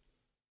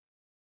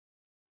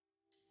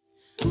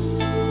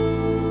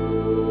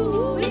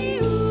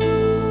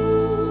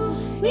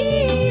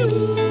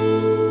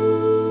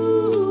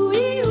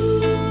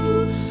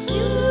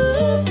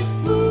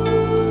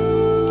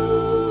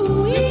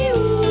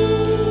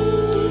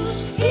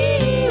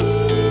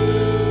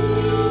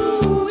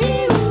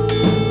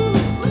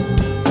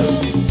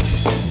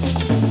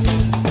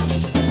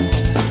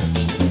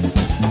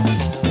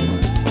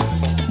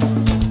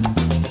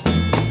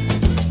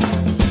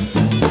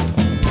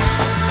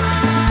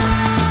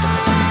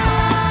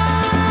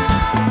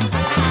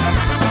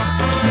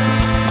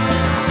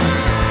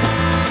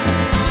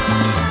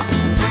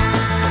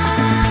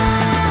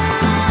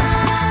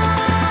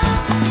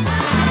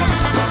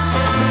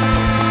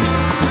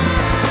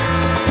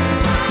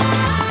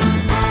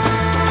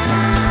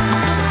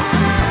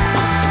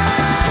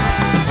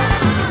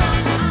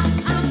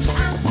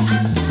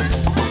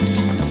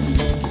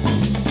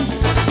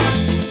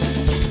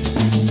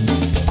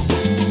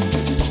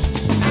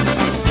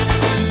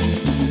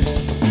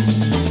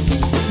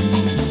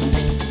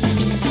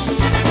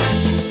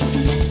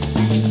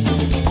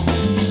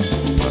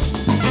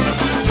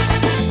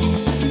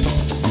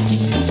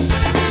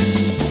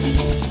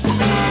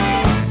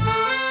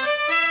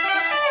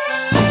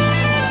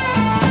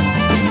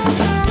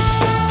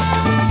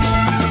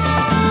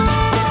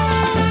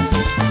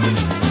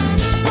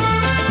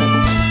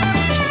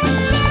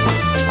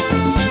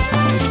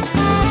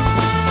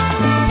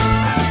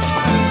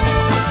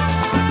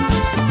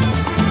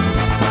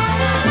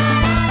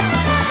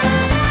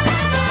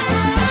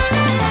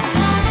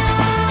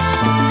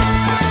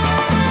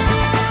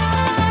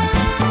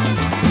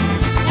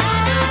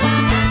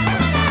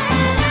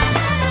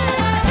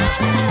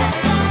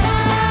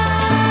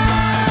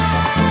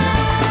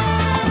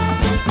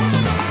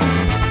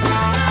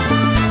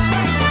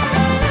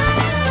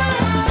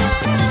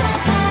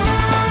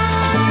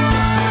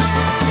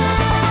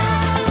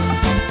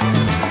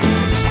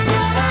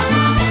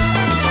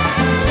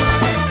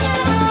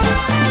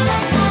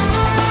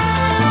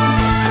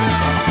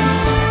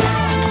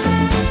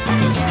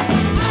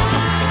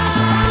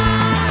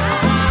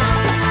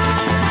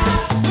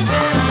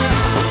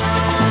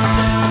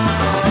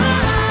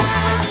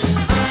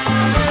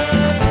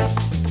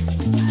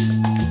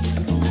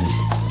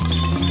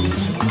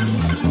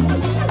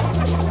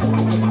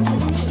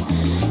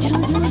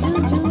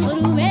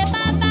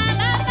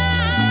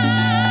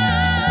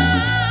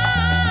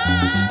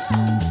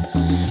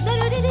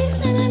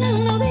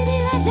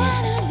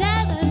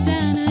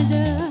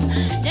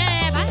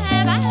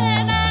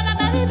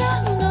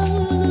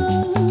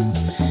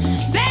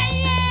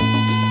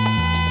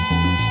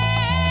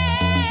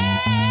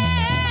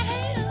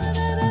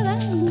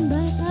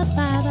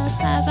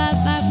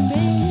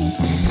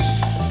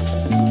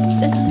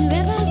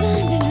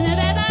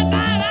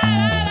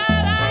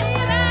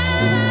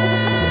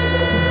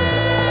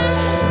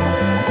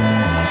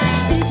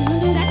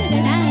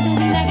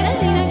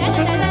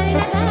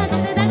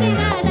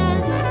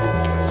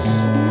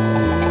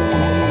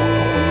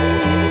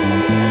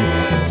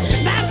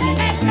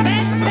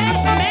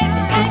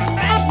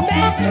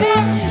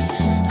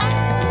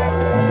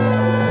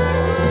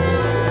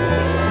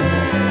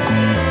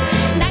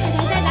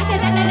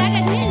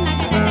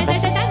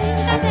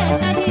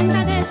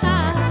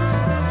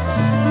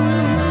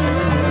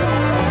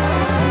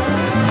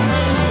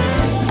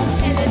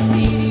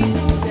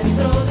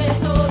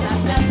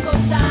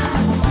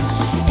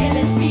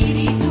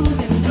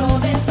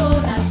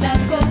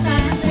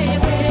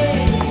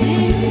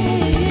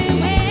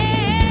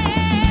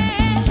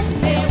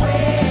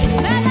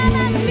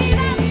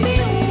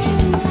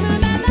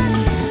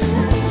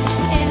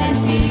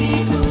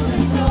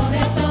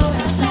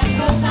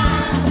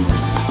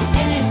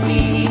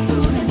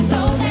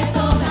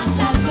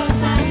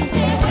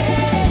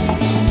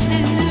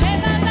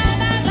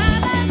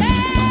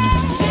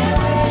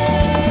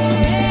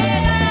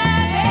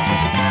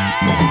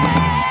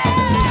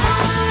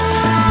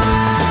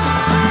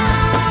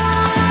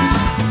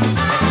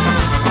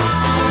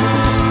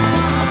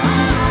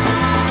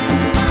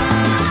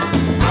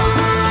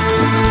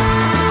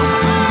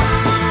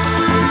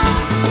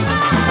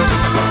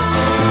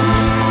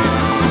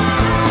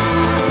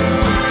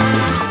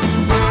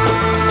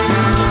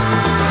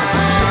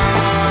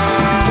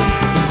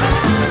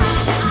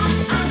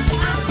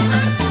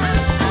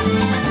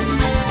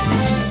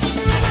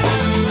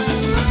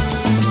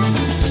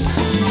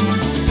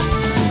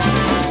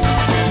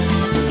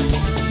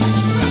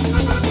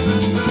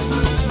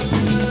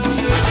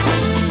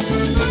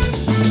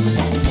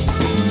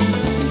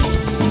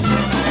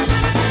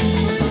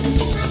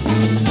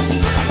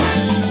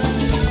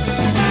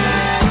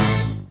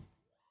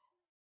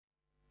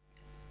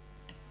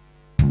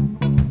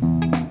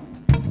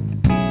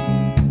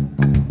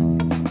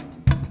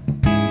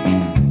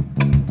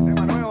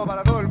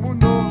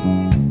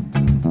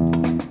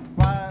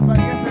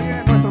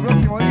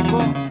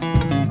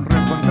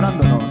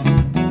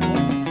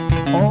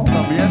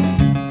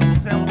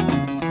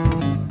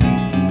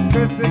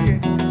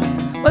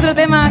 Otro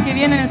tema que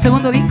viene en el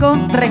segundo disco,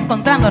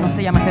 Reencontrándonos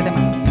se llama este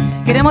tema.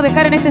 Queremos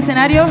dejar en este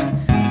escenario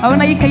a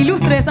una hija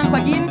ilustre de San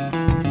Joaquín,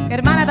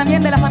 hermana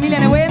también de la familia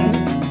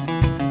Newen,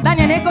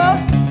 Dania Neko.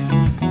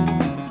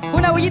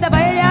 Una bullita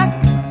para ella.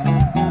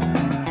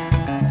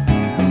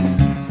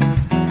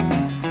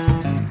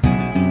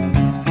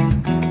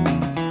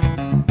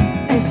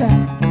 Esa.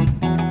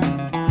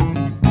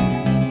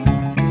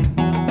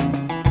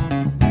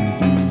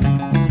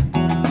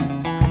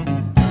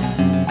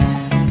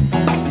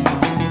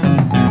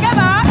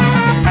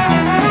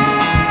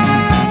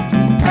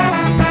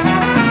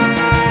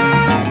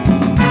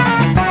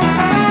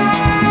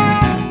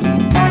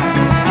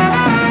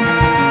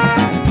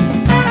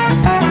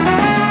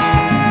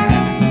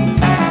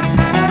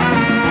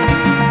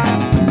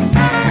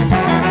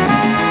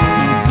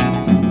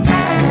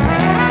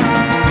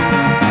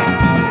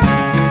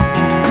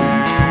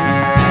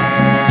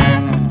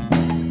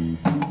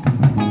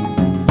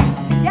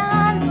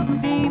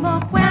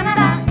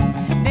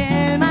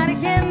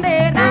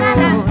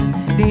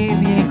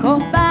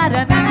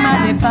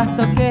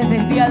 Que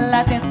desvían la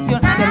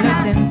atención de lo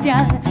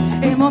esencial.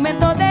 Es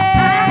momento de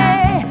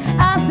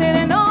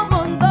hacernos un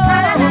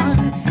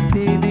montón,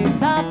 de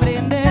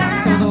desaprender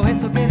todo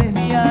eso que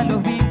desvía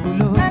los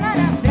vínculos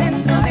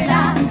dentro de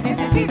la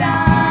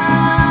necesidad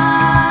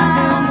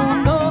de un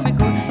mundo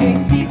mejor.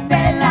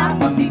 Existe la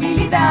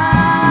posibilidad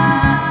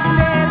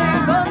de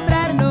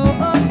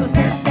encontrarnos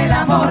desde el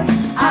amor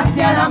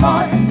hacia el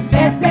amor,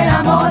 desde el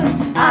amor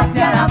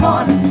hacia el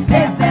amor,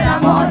 desde el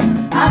amor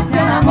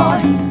hacia el amor,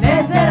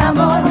 desde el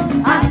amor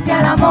hacia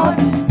el amor,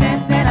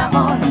 desde el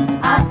amor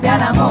hacia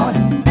el amor,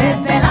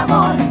 desde el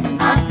amor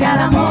hacia el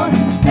amor,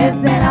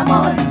 desde el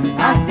amor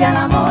hacia el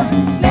amor,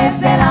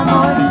 desde el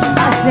amor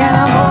hacia el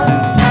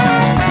amor.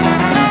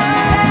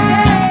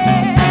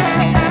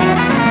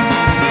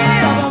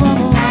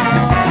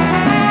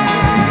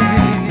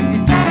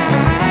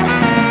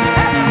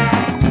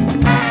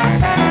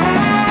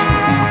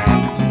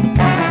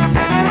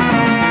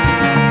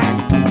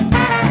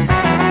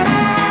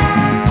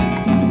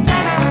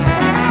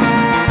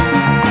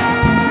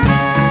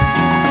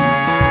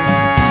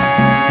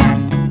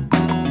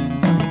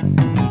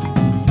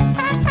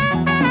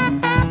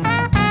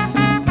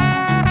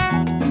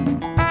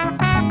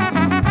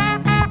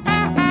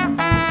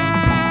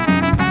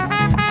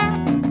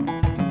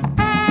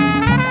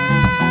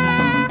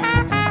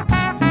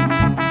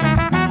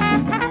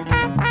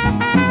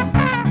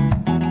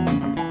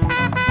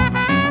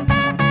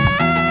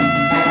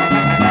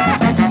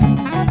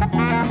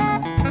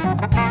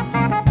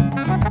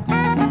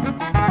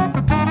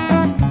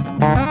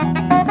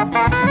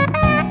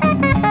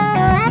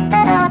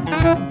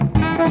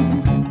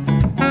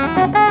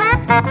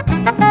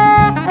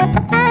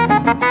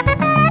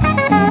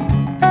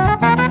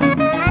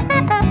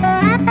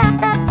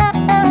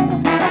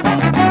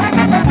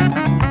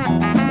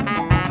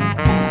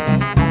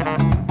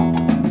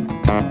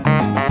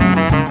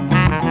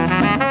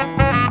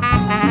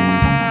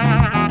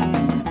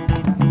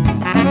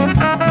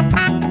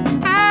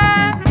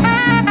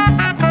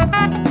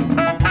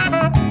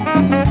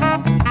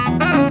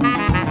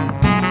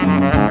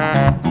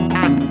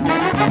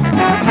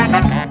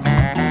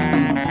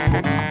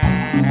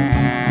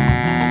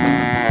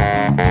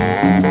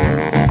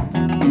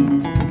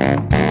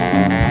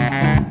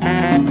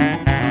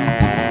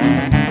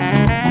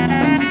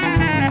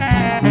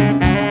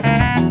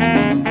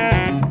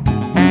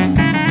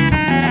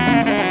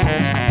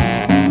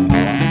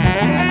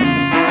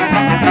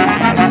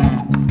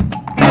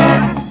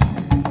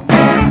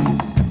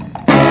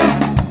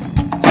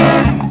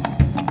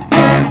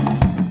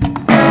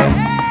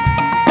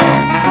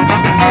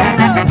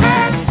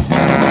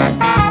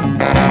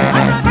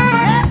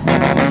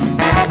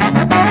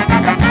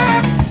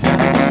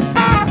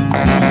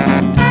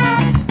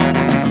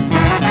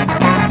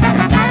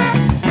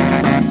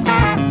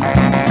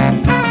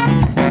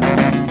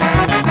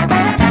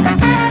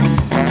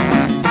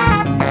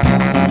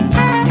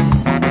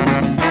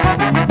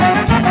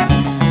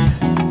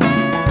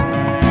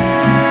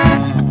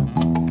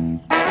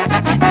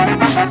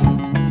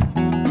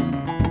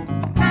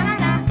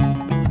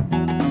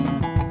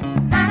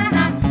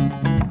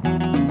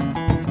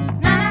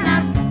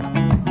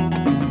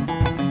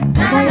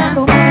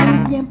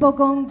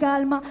 Con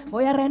calma,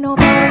 voy a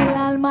renovar el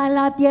alma en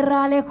la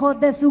tierra, lejos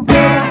de su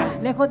guerra,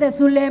 lejos de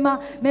su lema.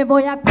 Me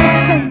voy a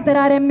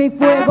concentrar en mi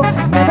fuego,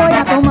 me voy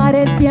a tomar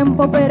el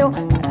tiempo, pero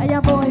para allá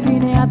voy.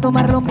 Vine a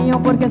tomar lo mío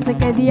porque sé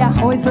que día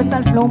hoy suelta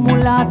el flow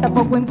mulata,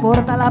 poco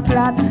importa la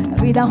plata.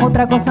 La vida es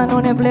otra cosa, no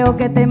un empleo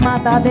que te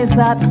mata,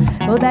 desata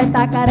toda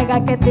esta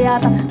carga que te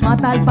ata,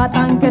 mata al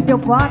patán que te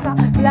opaca,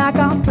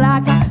 placa,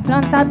 placa,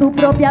 planta tu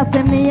propia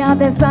semilla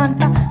de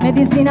santa,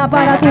 medicina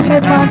para tu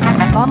jefán.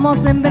 Vamos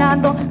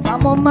sembrando,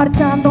 vamos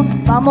marchando,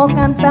 vamos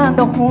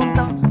cantando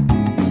juntos.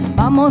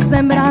 Vamos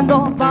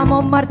sembrando,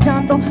 vamos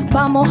marchando,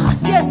 vamos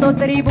haciendo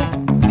tribu.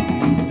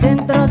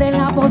 Dentro de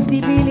la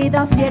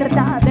posibilidad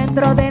cierta,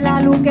 dentro de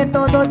la luz que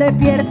todo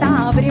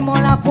despierta, abrimos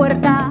la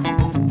puerta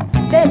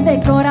de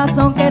este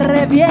corazón que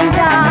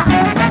revienta.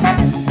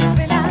 Dentro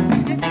de la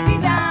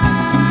necesidad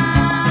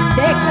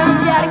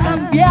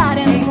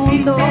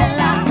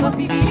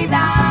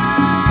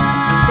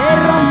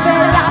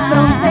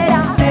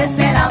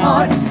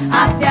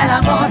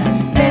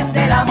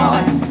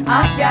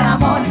el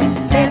amor,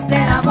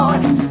 desde el amor,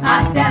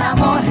 hacia el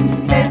amor,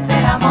 desde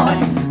el amor,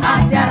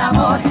 hacia el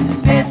amor,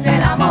 desde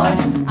el amor,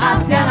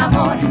 hacia el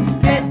amor,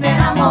 desde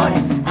el amor,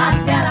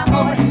 hacia el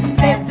amor,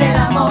 desde el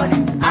amor,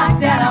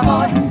 hacia el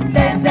amor,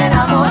 desde el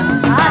amor,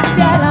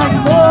 hacia el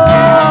amor.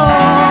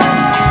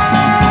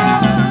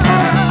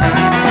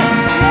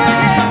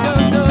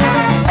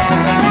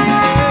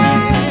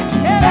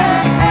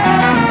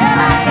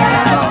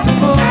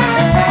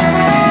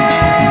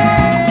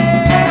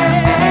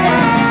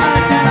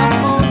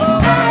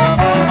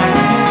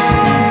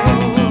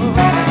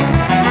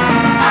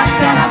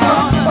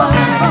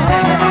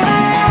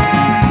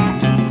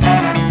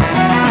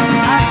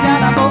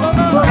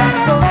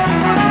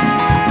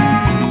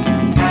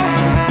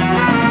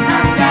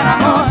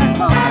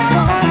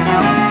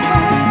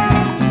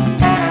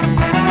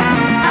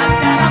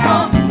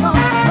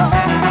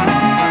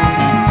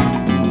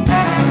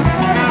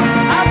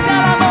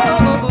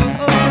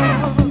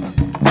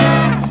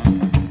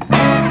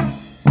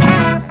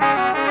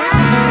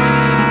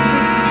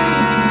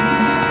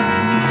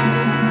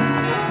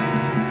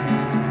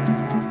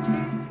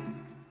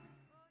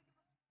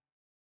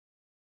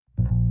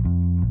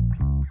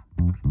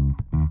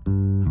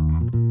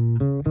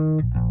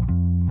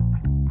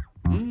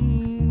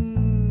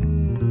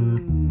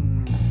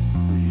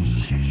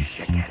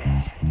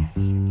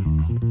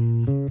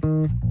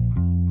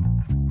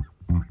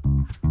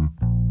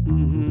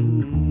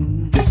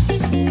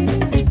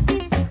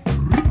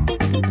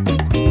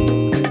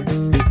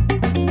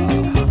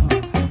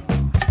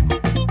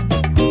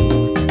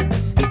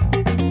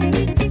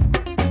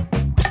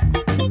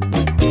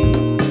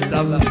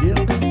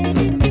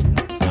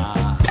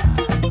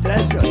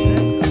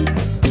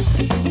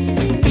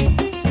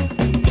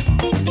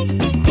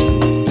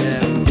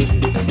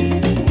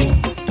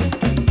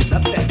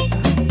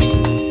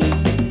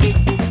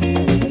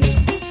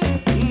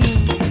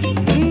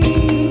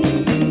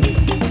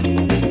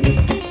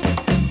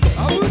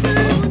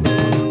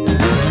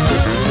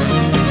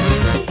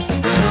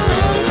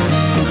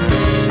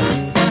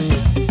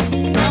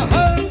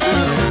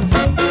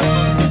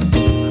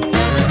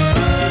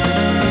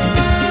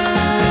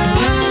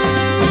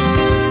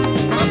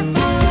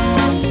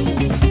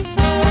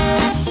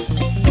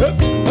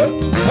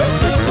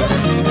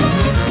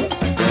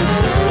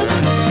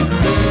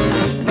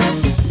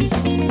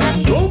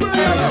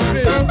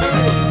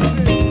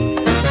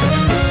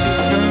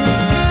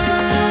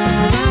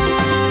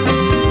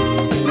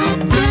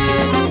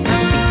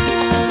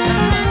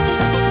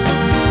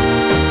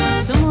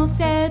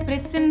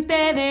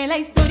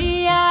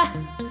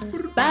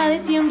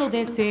 Padeciendo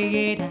de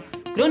ceguera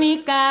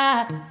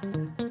crónica,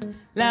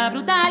 la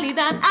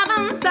brutalidad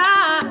avanza,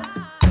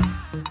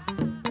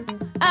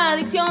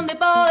 adicción de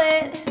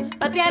poder,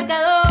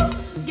 patriarcado,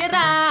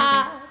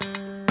 guerras,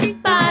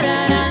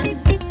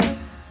 pararán,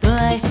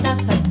 toda esta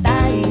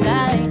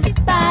fatalidad,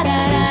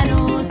 pararán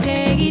o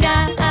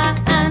seguirán,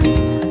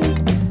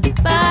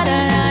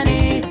 pararán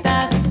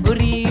estas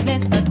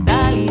horribles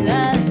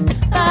fatalidades,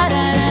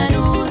 pararán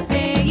o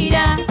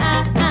seguirán,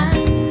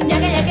 ya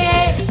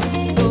que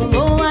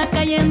todo va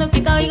cayendo,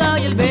 que caiga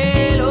hoy el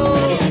velo,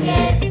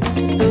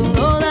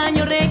 todo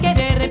daño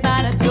requiere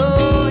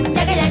reparación,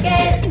 ya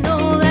que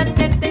no da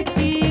ser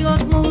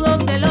testigos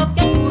mudos de lo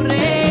que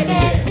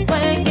ocurre,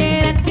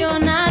 cualquier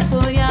accionar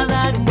podría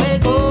dar un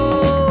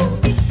vuelco.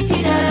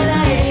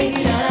 Girarara,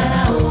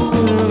 girarara, oh.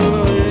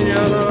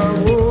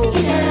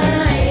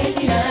 Girarara,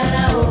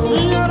 girarara, oh.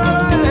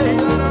 Girarara,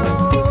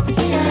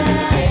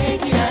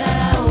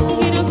 girarara, oh.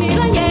 Giro,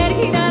 giro ayer,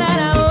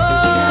 girarara,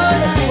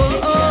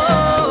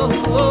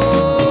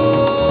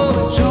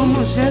 oh.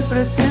 Somos el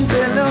presente,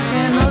 lo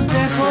que nos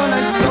dejó la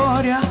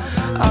historia.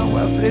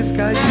 Agua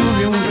fresca,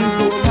 lluvia, un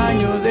rico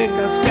baño de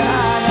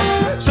cascada.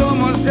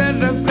 Somos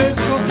el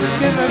refresco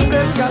que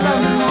refresca la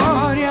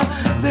memoria.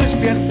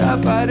 Despierta,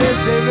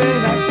 parece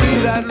ver a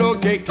cuidar lo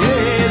que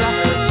queda.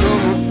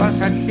 Somos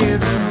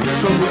pasajeros,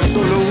 somos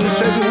solo un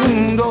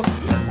segundo.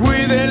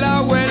 Cuide el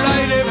agua, el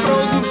aire,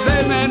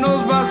 produce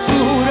menos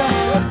basura.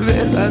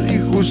 Verdad y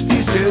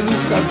justicia,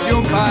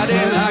 educación, pare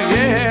la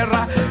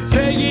guerra.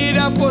 Seguir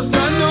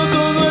apostando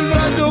todo el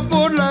rato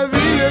por la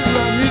vida es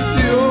la misión.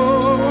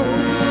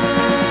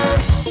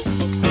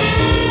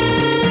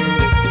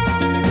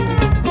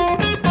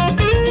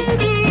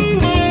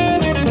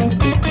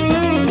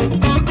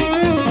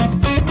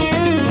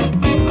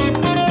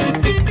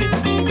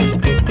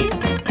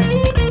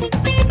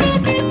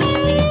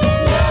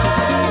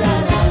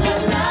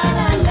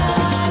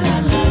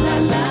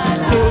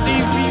 Lo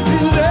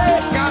difícil de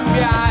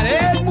cambiar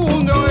el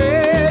mundo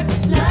es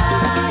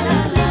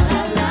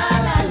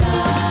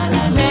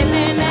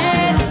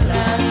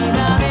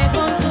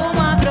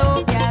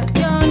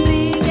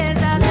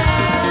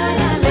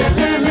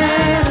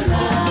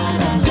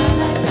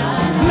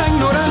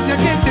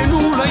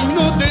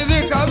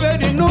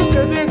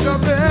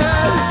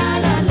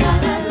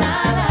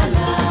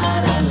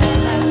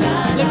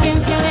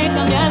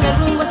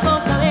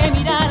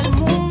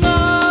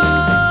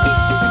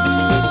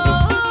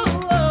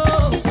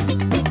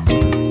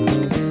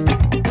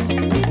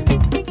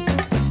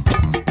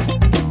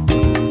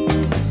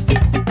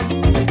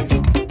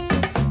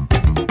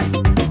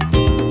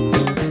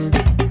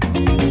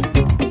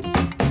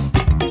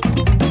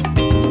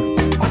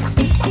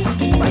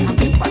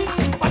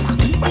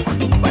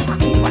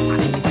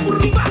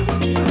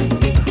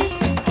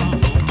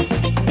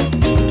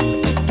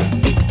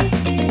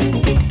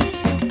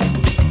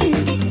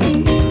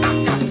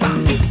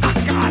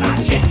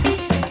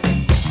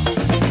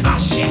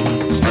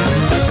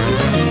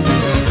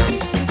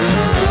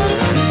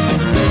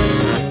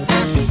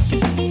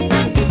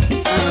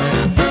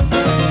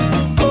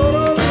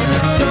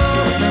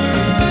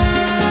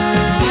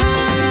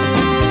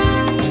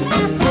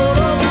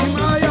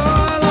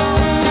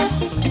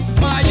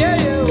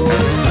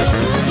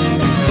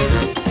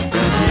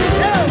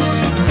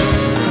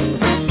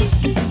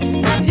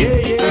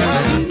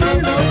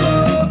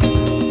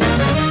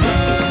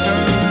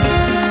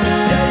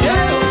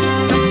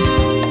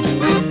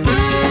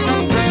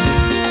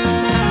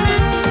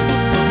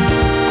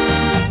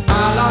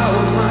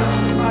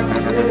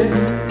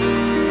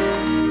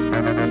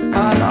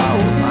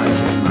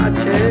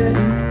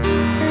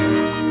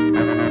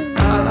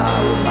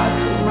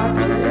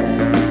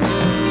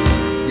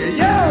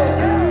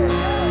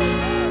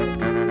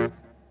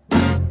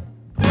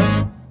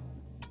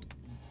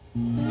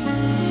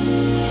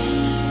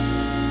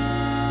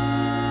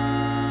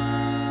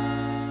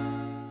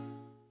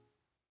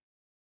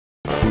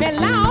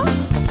Melao.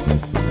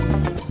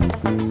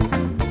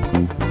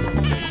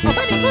 Oh,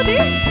 Femi Kuti.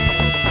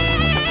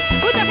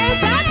 Put your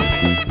hands up.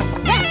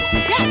 Yeah,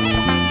 yeah.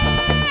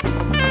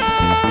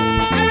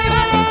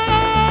 Everybody.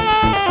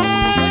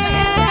 Put your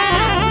hands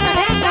up. Put your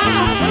hands up.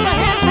 Put your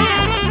hands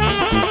up.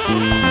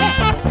 Yeah.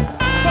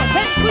 For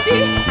Femi Kuti.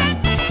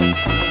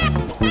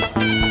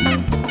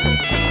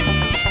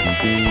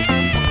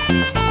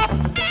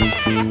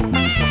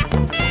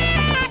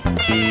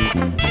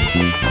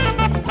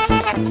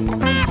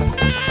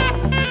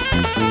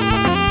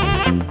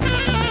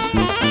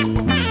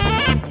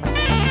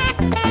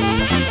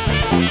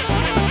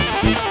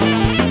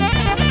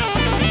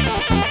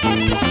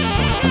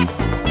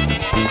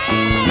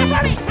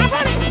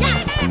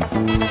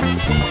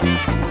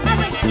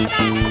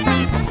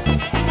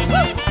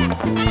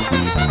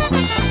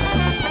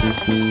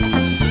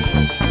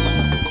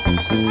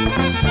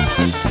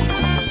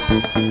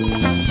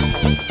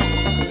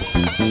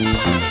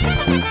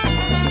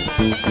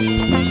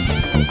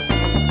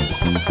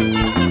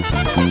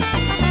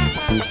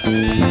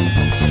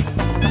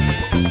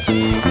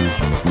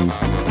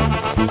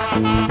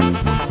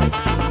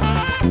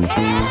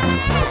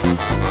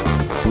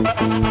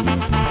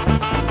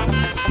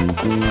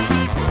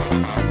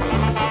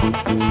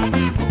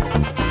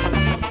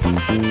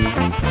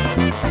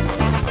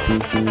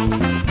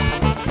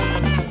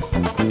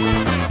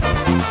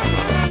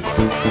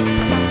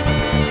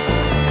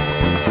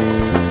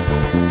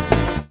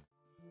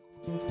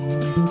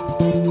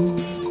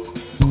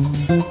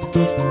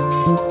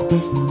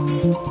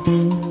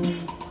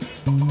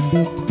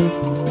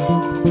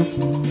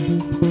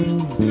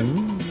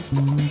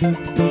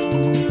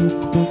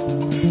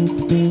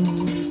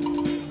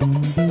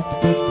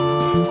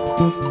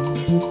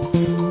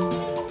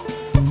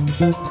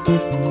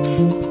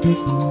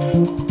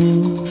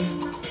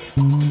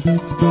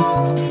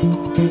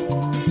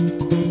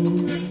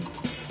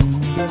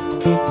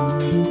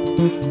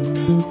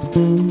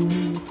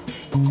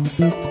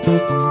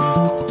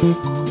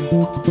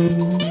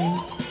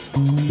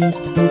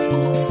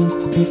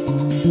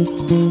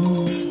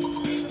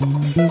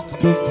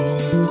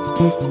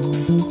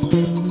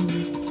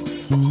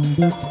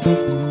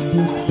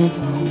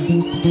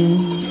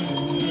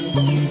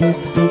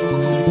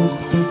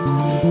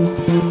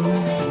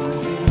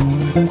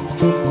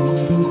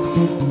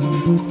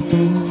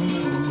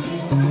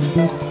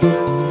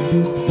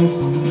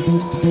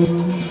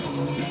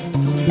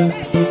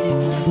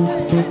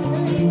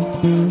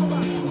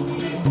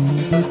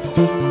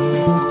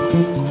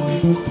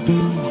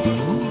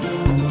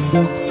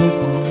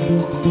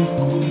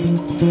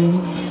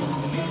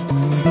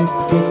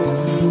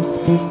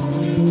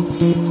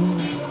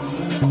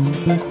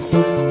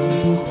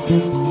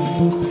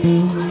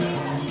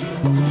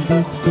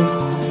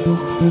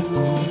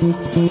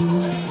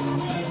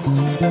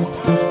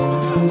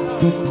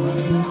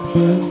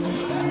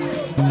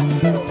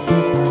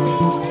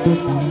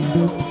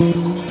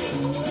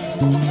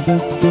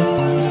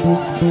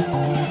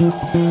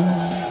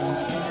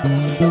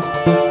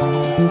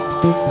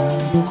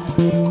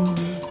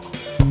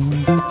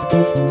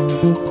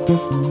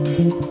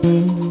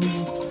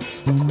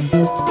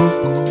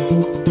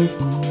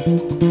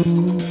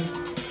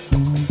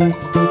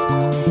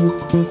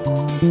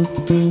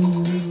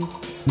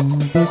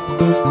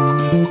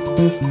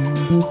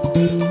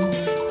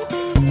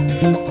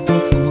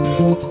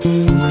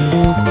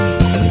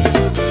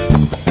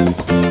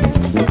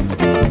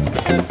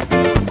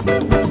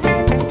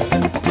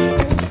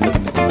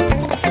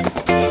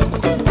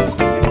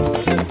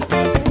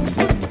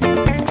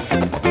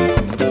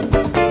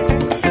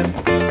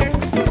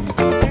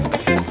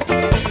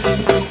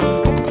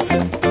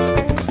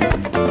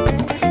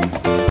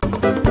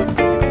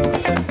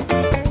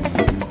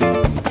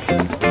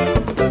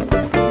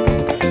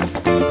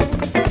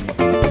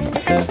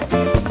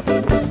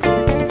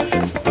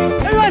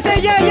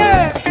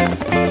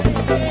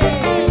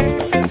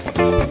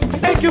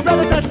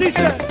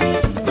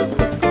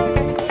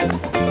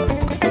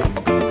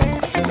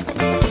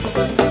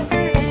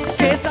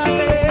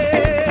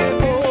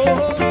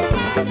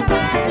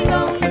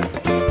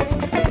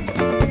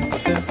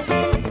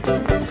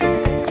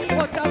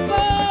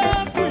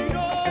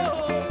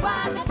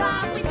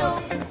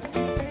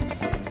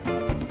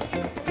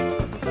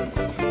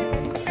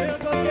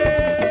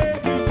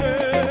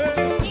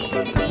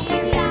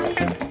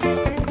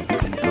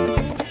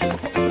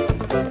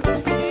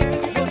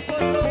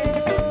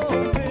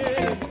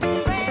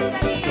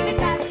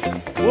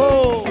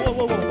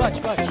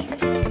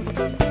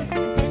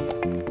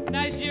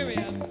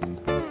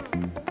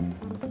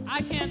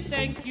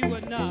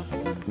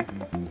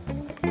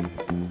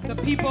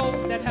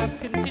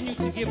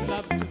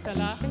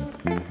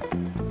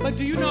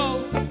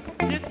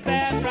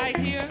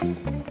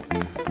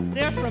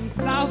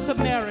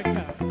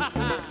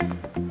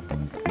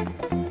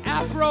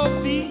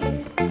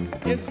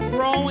 Afrobeat is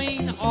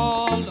growing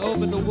all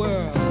over the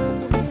world.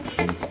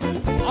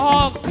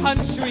 All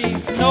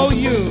countries know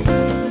you.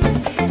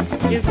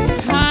 It's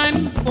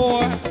time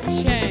for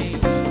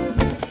change.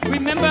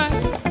 Remember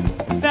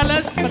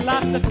Fella's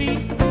philosophy?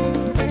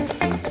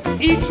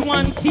 each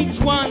one teach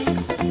one,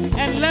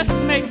 and let's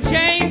make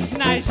change,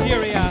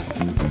 Nigeria.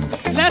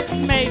 Let's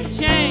make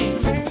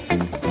change.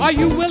 Are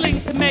you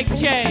willing to make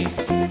change?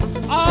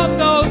 All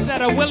those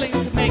that are willing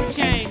to make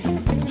change,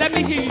 let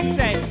me hear you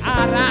say,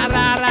 ah, ra,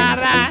 ra, ra,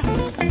 ra.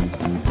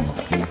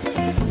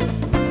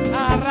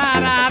 Ah, ra,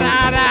 ra, ra,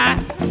 ra.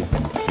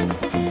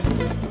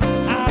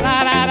 Ah, ra,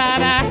 ra, ra,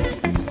 ra.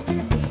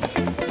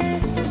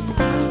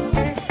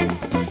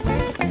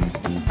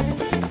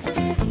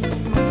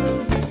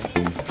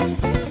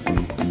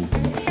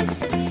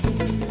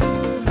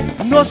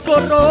 Nos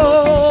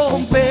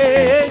corrompe,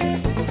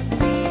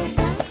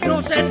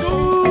 nos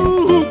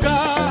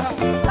educa,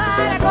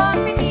 para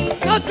competir,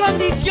 nos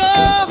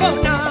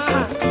condiciona.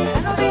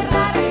 para no ver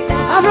la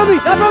realidad.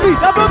 Afrobeat,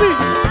 Afrobeat, Afrobeat.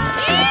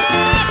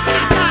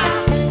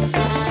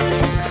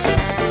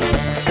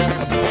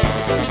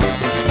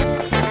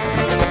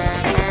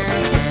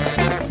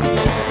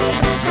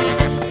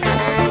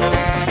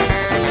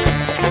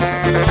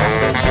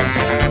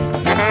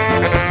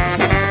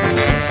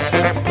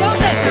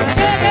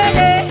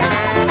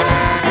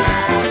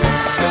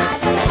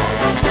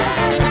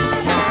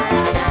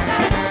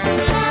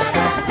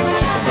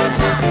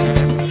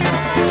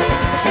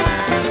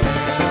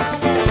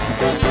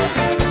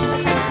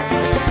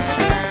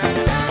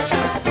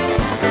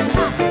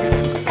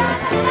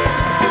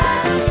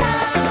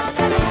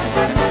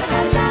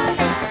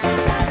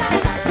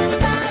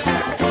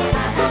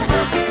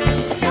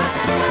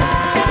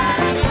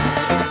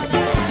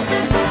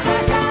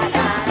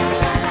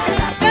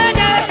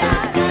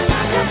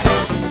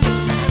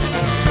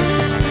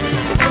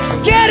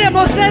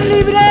 Queremos ser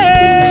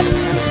libres.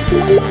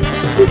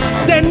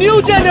 The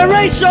new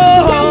generation.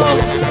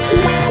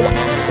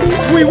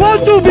 We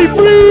want to be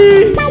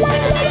free.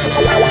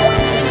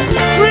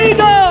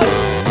 Freedom.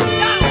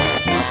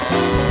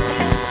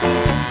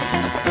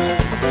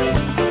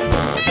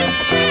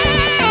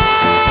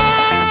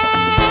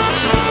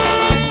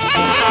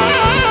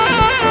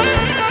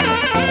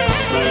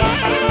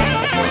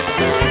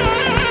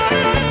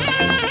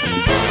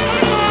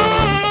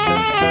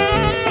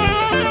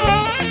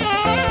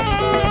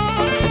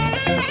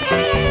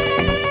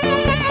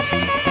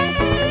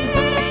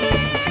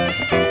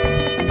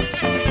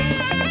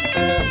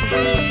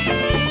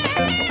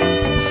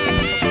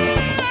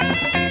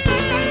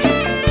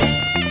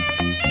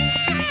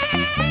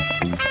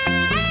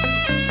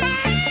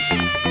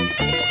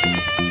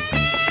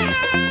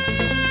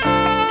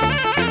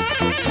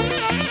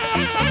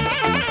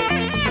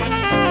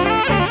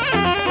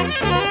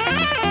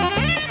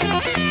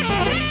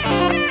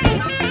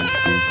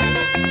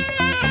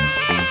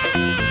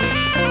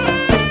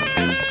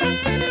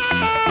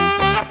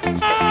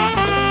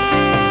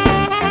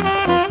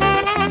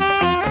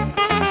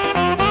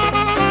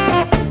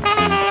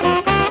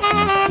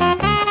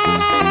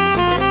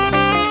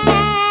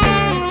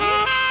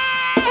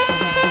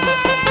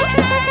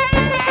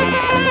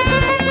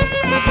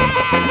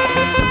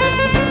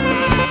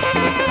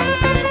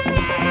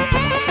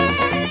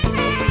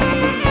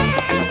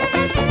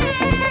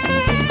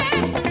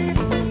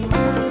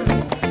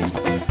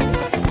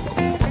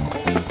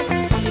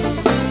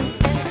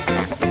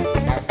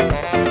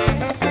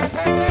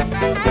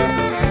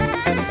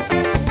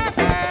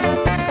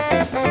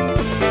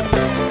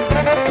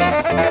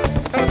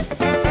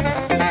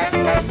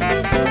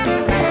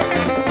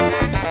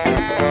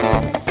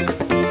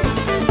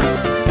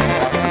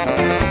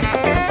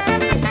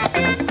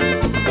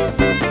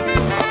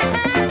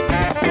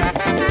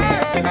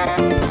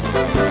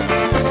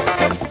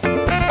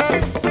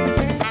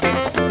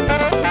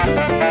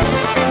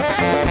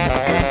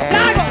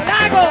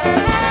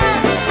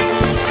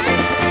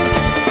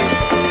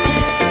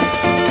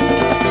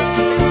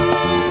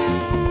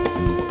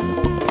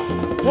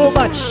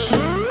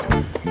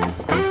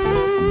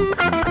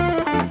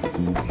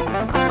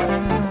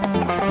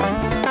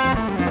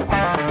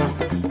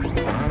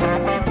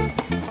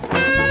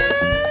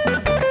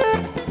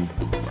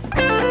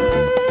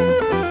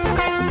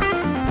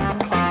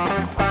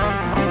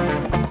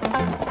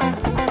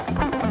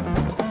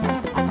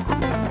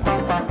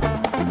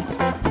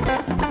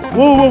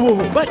 Whoa, whoa, whoa,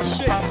 whoa, but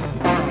shit.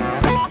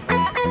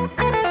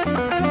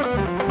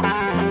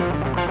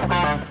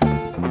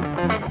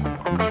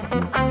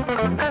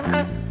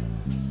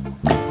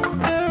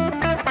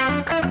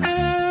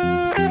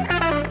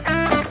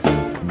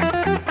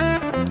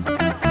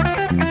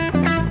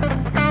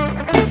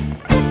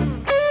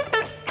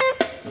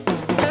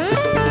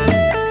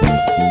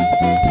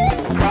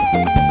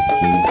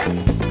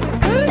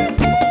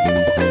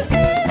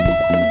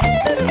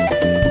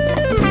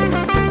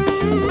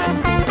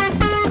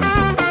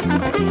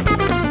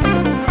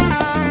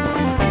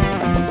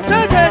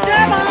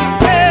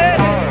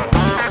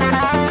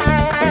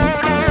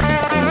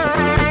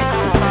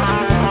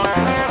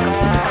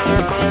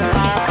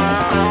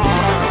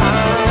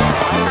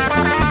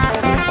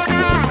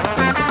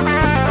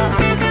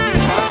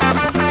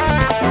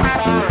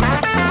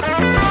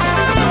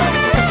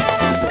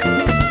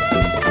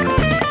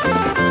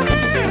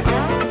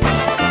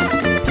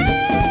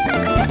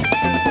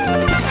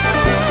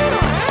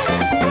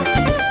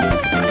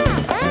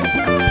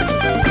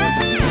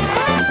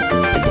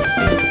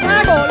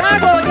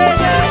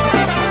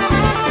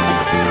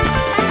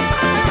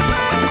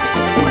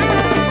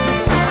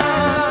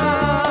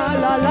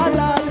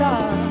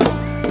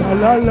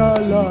 la la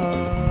la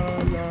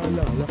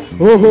la la.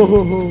 Oh, oh,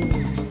 oh,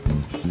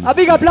 oh. A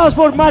big applause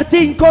for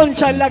Martín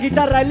Concha en la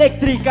guitarra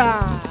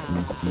eléctrica.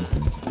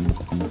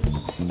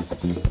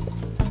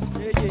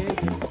 Yeah, yeah.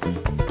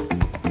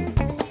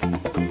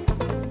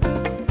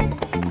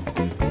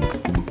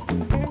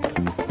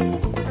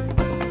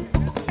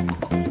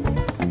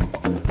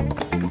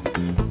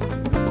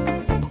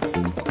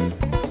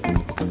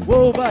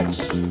 Whoa, batch.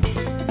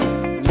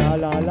 La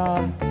la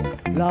la,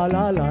 la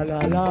la la la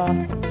la,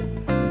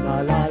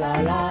 la la la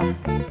la,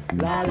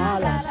 la la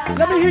la.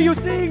 Let me hear you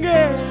sing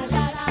it.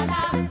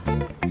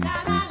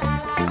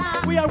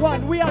 We are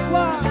one, we are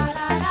one.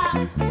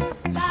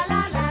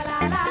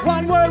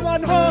 One world,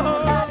 one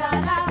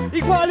heart.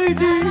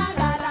 Equality,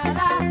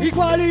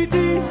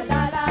 equality.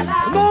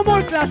 No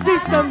more class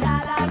system.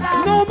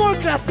 No more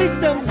class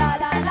system.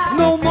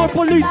 No more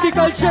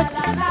political shit.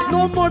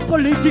 No more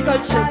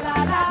political shit.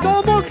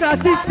 No more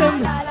class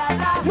system.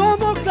 No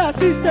more class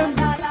system.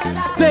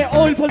 The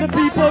oil for the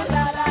people.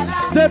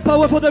 The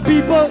power for the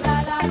people.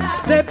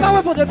 The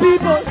power for the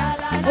people.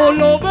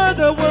 All over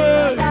the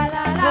world.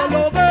 All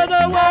over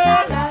the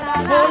world.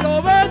 All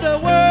over the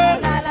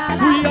world.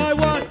 We are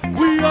one.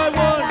 We are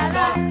one.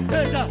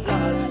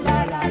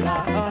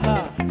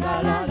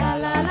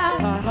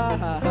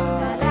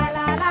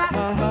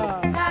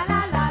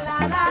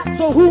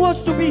 So who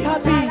wants to be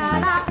happy?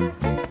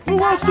 Who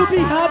wants to be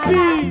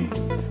happy?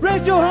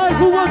 Raise your hand,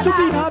 who wants to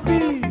be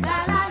happy?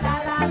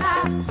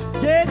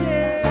 Yeah,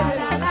 yeah.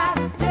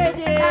 Yeah,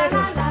 yeah.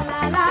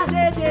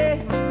 Yeah,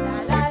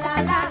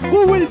 yeah.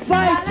 Who will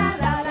fight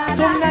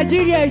so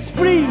Nigeria is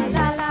free?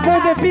 For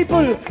the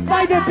people,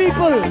 by the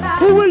people.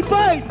 Who will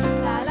fight?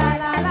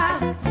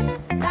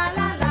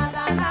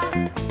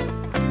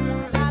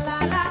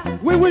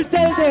 We will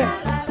tell the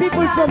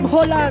people from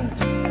Holland,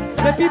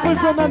 the people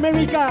from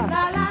America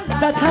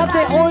that have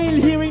the oil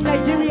here in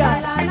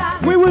Nigeria.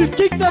 We will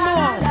kick them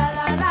out.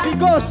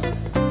 Because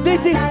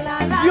this is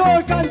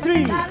your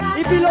country.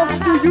 It belongs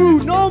to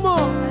you, no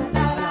more.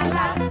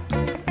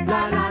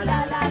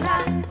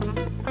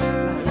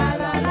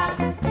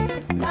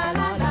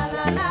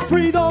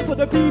 Freedom for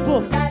the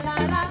people.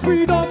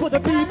 Freedom for the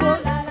people.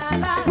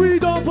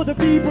 Freedom for the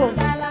people.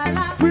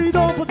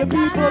 Freedom for the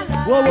people.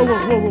 Whoa, whoa, whoa,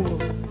 whoa, whoa.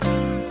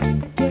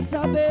 Que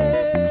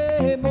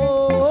sabemos.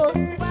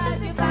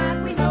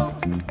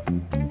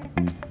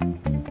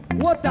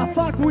 What the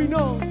fuck we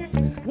know.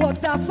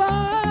 What the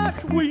fuck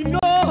we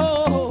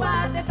know.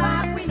 What the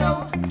fuck we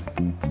know.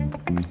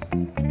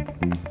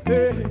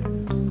 Hey.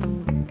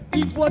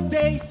 If what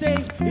they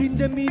say in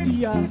the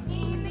media.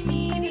 In the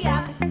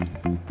media.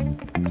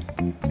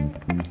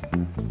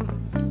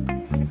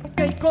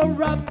 They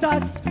corrupt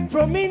us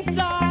from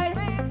inside.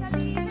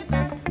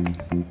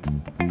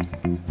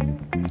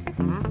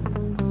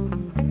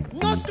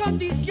 Nos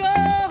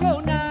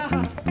condiciona.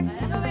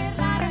 Para no ver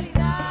la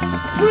realidad.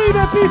 Free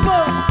the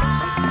people.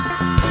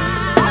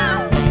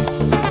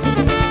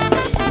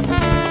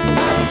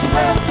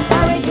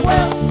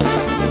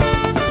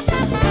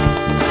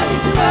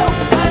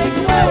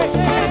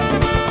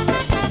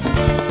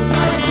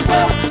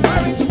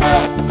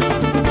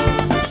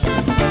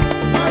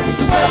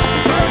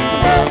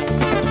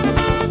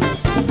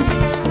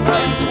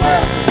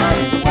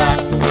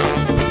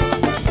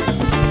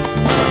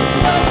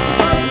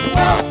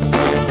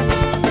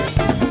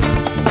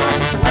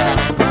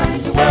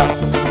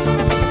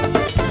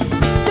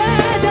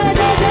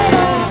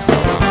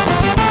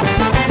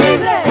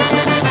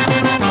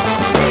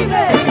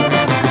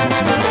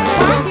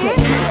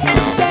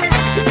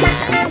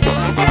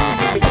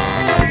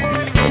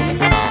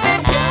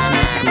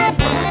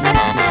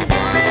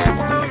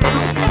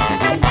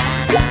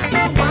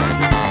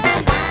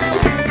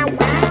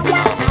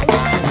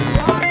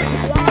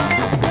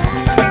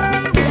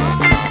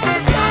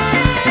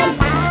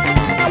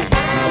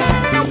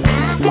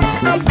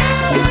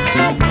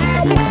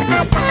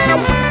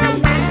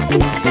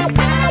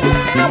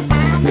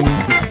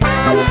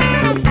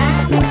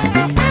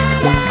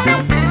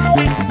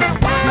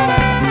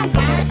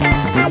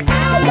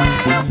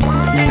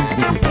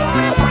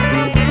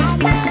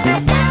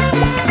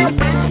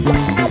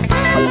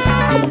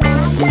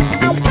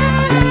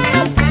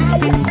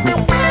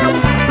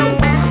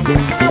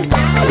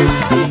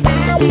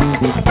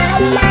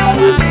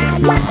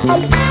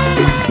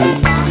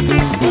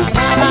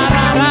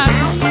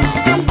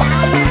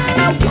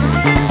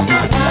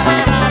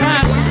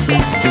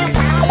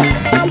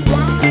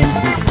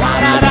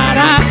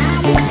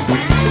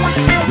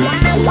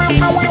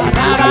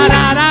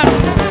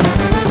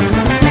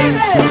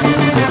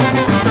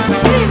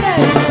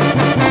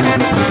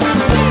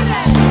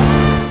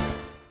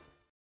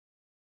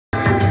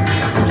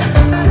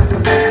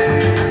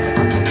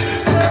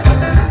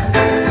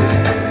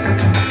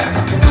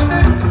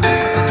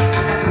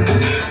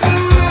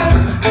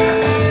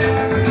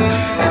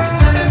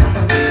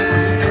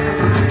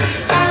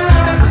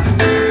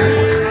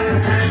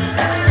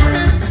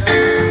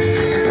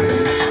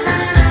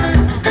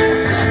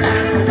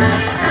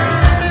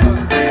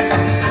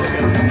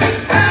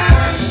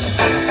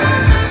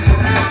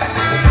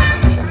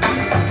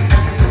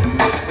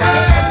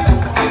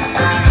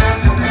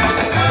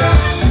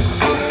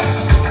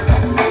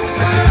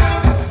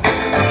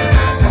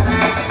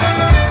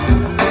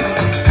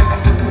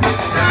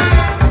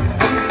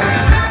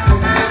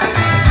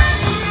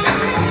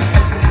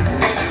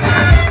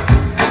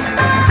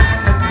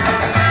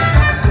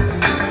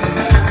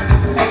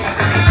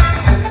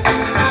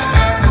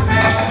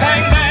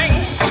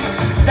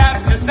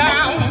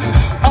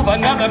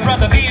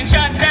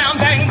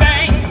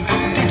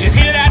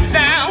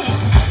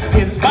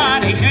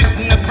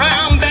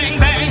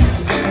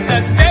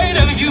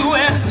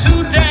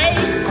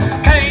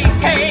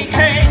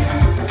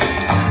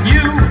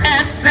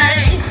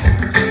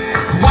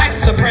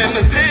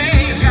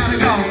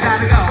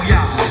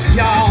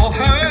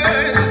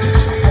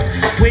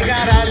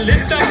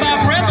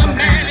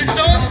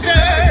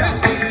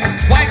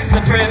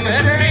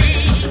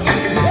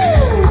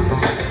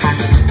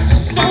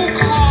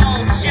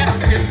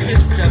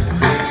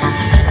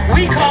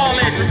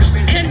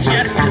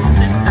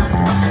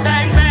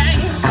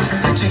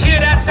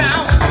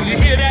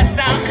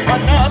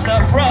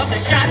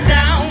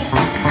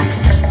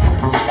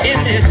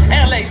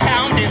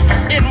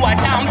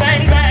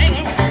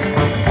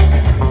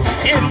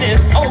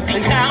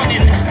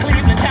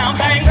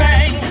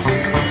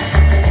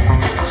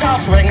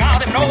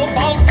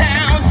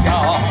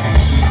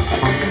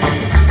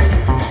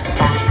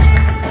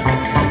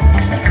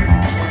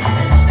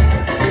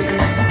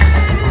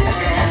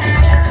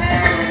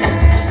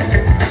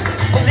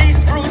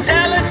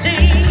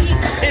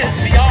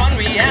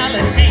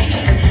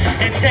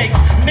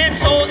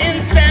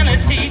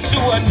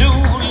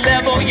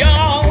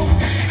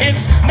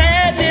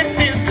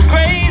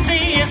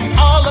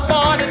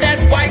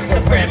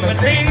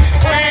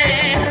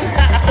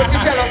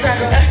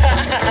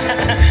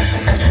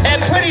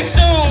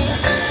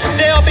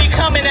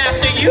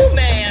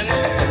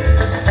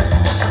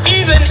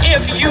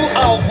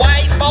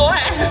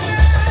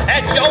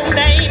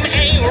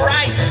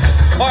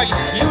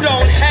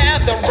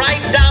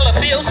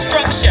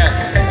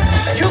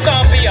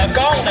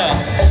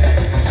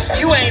 no.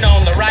 You ain't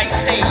on the right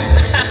team.